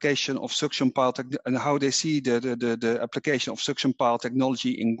the application of suction pile and how they see the application of suction pile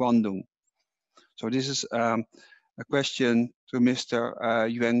technology in Guangdong. So this is a question to Mr.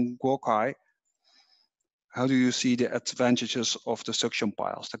 Yuan Guokai. How do you see the advantages of the suction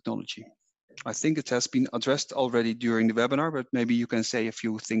piles technology? I think it has been addressed already during the webinar, but maybe you can say a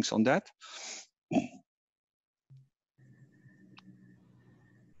few things on that.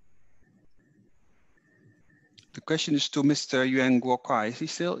 The question is to Mr. Yuan Guokai. Is he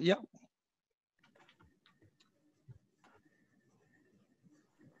still? Yeah.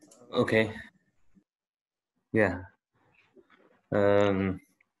 Okay. Yeah.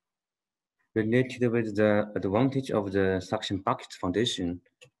 Related with the advantage of the suction bucket foundation,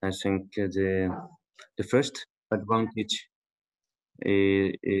 I think the first advantage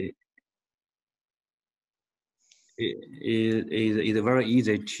is very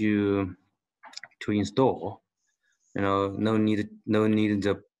easy to install. You know, no need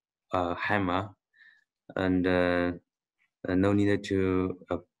the hammer, and no need to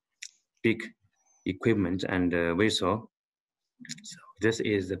big equipment and vessel. So this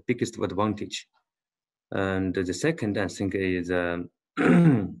is the biggest advantage. And the second, I think, is you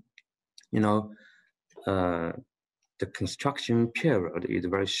know, the construction period is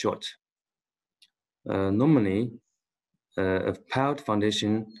very short. Normally, a piled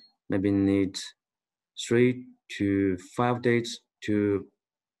foundation maybe needs 3 to 5 days to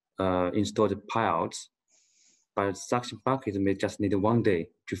install the piles. but suction bucket may just need 1 day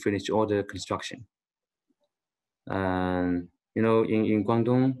to finish all the construction. And you know, in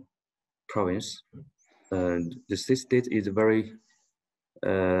Guangdong province, the state is very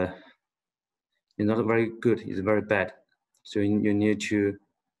is not very good. It's very bad. So you need to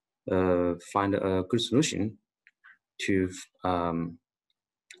find a good solution to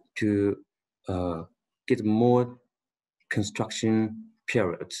get more construction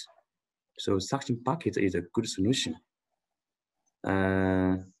periods. So suction bucket is a good solution.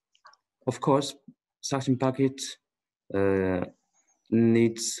 Of course, suction bucket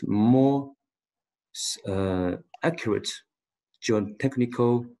needs more accurate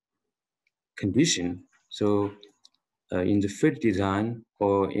geotechnical condition. So in the field design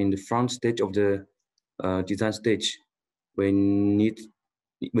or in the front stage of the design stage, we need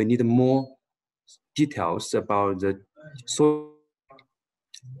more details about the soil.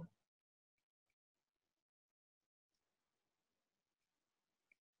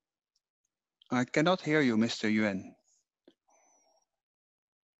 I cannot hear you, Mr. Yuan.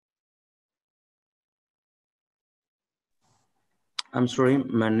 I'm sorry,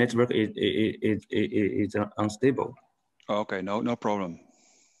 my network is unstable. Okay, no problem.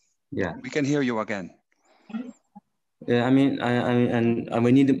 Yeah, we can hear you again. Yeah, I mean, and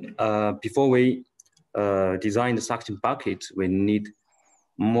we need before we design the suction bucket, we need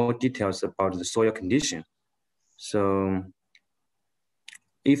more details about the soil condition. So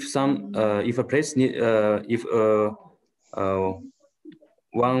if a place need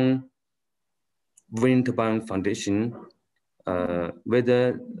one wind turbine foundation,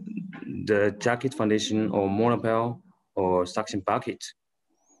 whether the jacket foundation or monopile or suction bucket,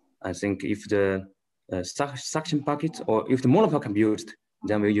 I think if the suction bucket or if the monopile can be used,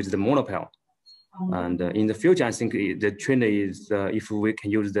 then we use the monopile. And in the future, I think the trend is if we can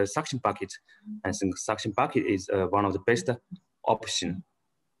use the suction bucket, I think suction bucket is one of the best option.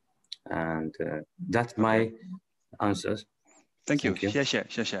 And that's my answers. Thank you.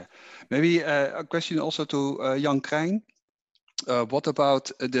 Xie. Maybe a question also to Jan Krijn. What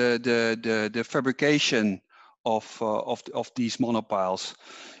about the fabrication of these monopiles?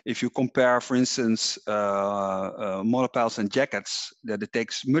 If you compare, for instance, monopiles and jackets, that it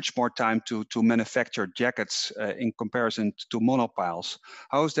takes much more time to manufacture jackets in comparison to monopiles.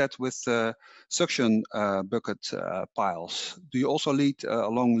 How is that with suction bucket piles? Do you also lead a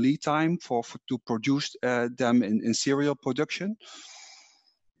long lead time to produce them in serial production?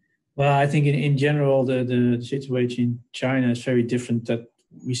 Well, I think in general, the situation in China is very different that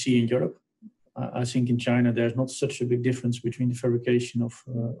we see in Europe. I think in China, there's not such a big difference between the fabrication of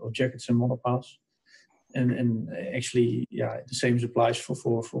jackets and monopiles. And actually, yeah, the same applies for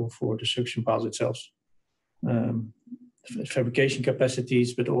the suction piles itself. Fabrication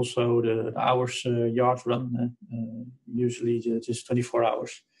capacities, but also the hours yard run, usually just 24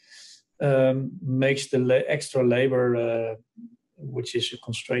 hours, makes the extra labor, which is a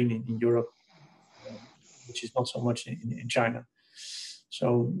constraint in Europe, which is not so much in China.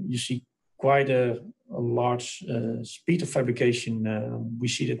 So you see quite a large speed of fabrication. We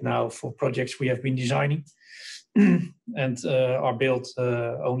see that now for projects we have been designing and are built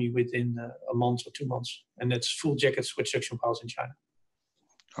only within a month or 2 months. And that's full jackets with suction piles in China.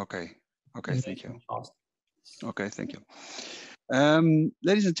 Okay, thank you. Fast. Okay, thank you.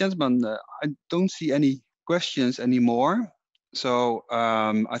 Ladies and gentlemen, I don't see any questions anymore. So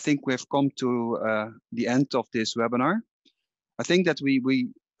I think we've come to the end of this webinar. I think that we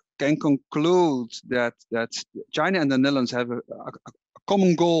can conclude that China and the Netherlands have a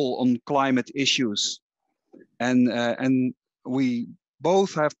common goal on climate issues, and we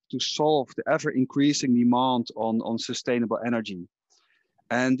both have to solve the ever-increasing demand on sustainable energy.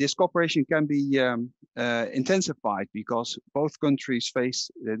 And this cooperation can be intensified because both countries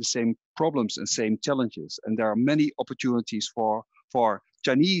face the same problems and same challenges. And there are many opportunities for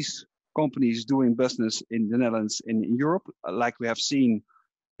Chinese companies doing business in the Netherlands and in Europe, like we have seen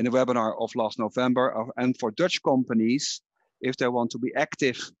in the webinar of last November, and for Dutch companies, if they want to be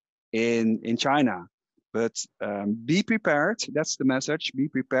active in China. But be prepared, that's the message, be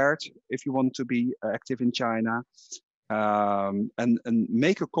prepared if you want to be active in China. And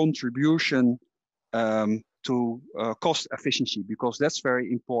make a contribution to cost efficiency, because that's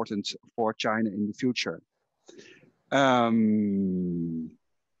very important for China in the future.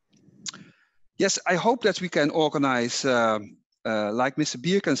 Yes, I hope that we can organize, like Mr.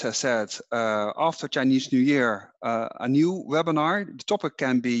 Bierkens has said, after Chinese New Year, a new webinar. The topic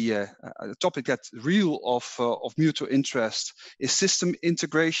can be a topic that's real of mutual interest is system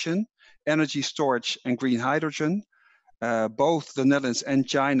integration, energy storage, and green hydrogen. both the Netherlands and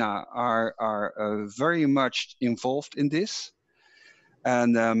China are very much involved in this.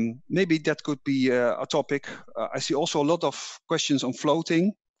 And maybe that could be a topic. I see also a lot of questions on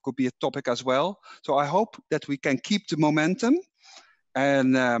floating, could be a topic as well. So I hope that we can keep the momentum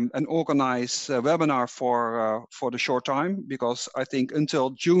and organize a webinar for the short time, because I think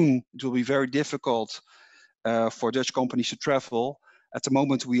until June it will be very difficult for Dutch companies to travel. At the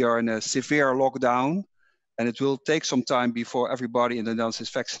moment we are in a severe lockdown, and it will take some time before everybody in the Netherlands is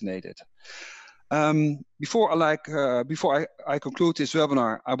vaccinated. Before I conclude this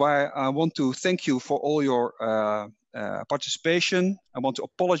webinar, I want to thank you for all your participation. I want to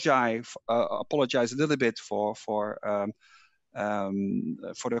apologize a little bit for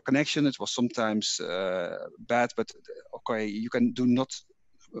the connection. It was sometimes bad, but okay, you can not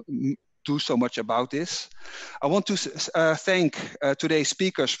do so much about this. I want to thank today's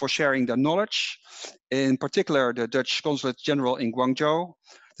speakers for sharing their knowledge, in particular the Dutch Consulate General in Guangzhou,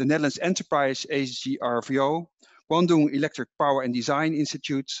 the Netherlands Enterprise Agency RVO, Guangdong Electric Power and Design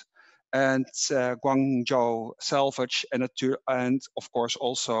Institute, and Guangzhou Salvage, and of course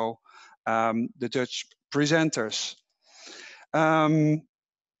also the Dutch presenters.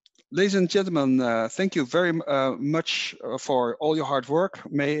 Ladies and gentlemen, thank you very much for all your hard work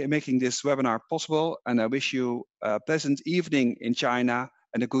making this webinar possible, and I wish you a pleasant evening in China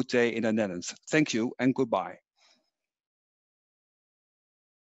and a good day in the Netherlands. Thank you and goodbye.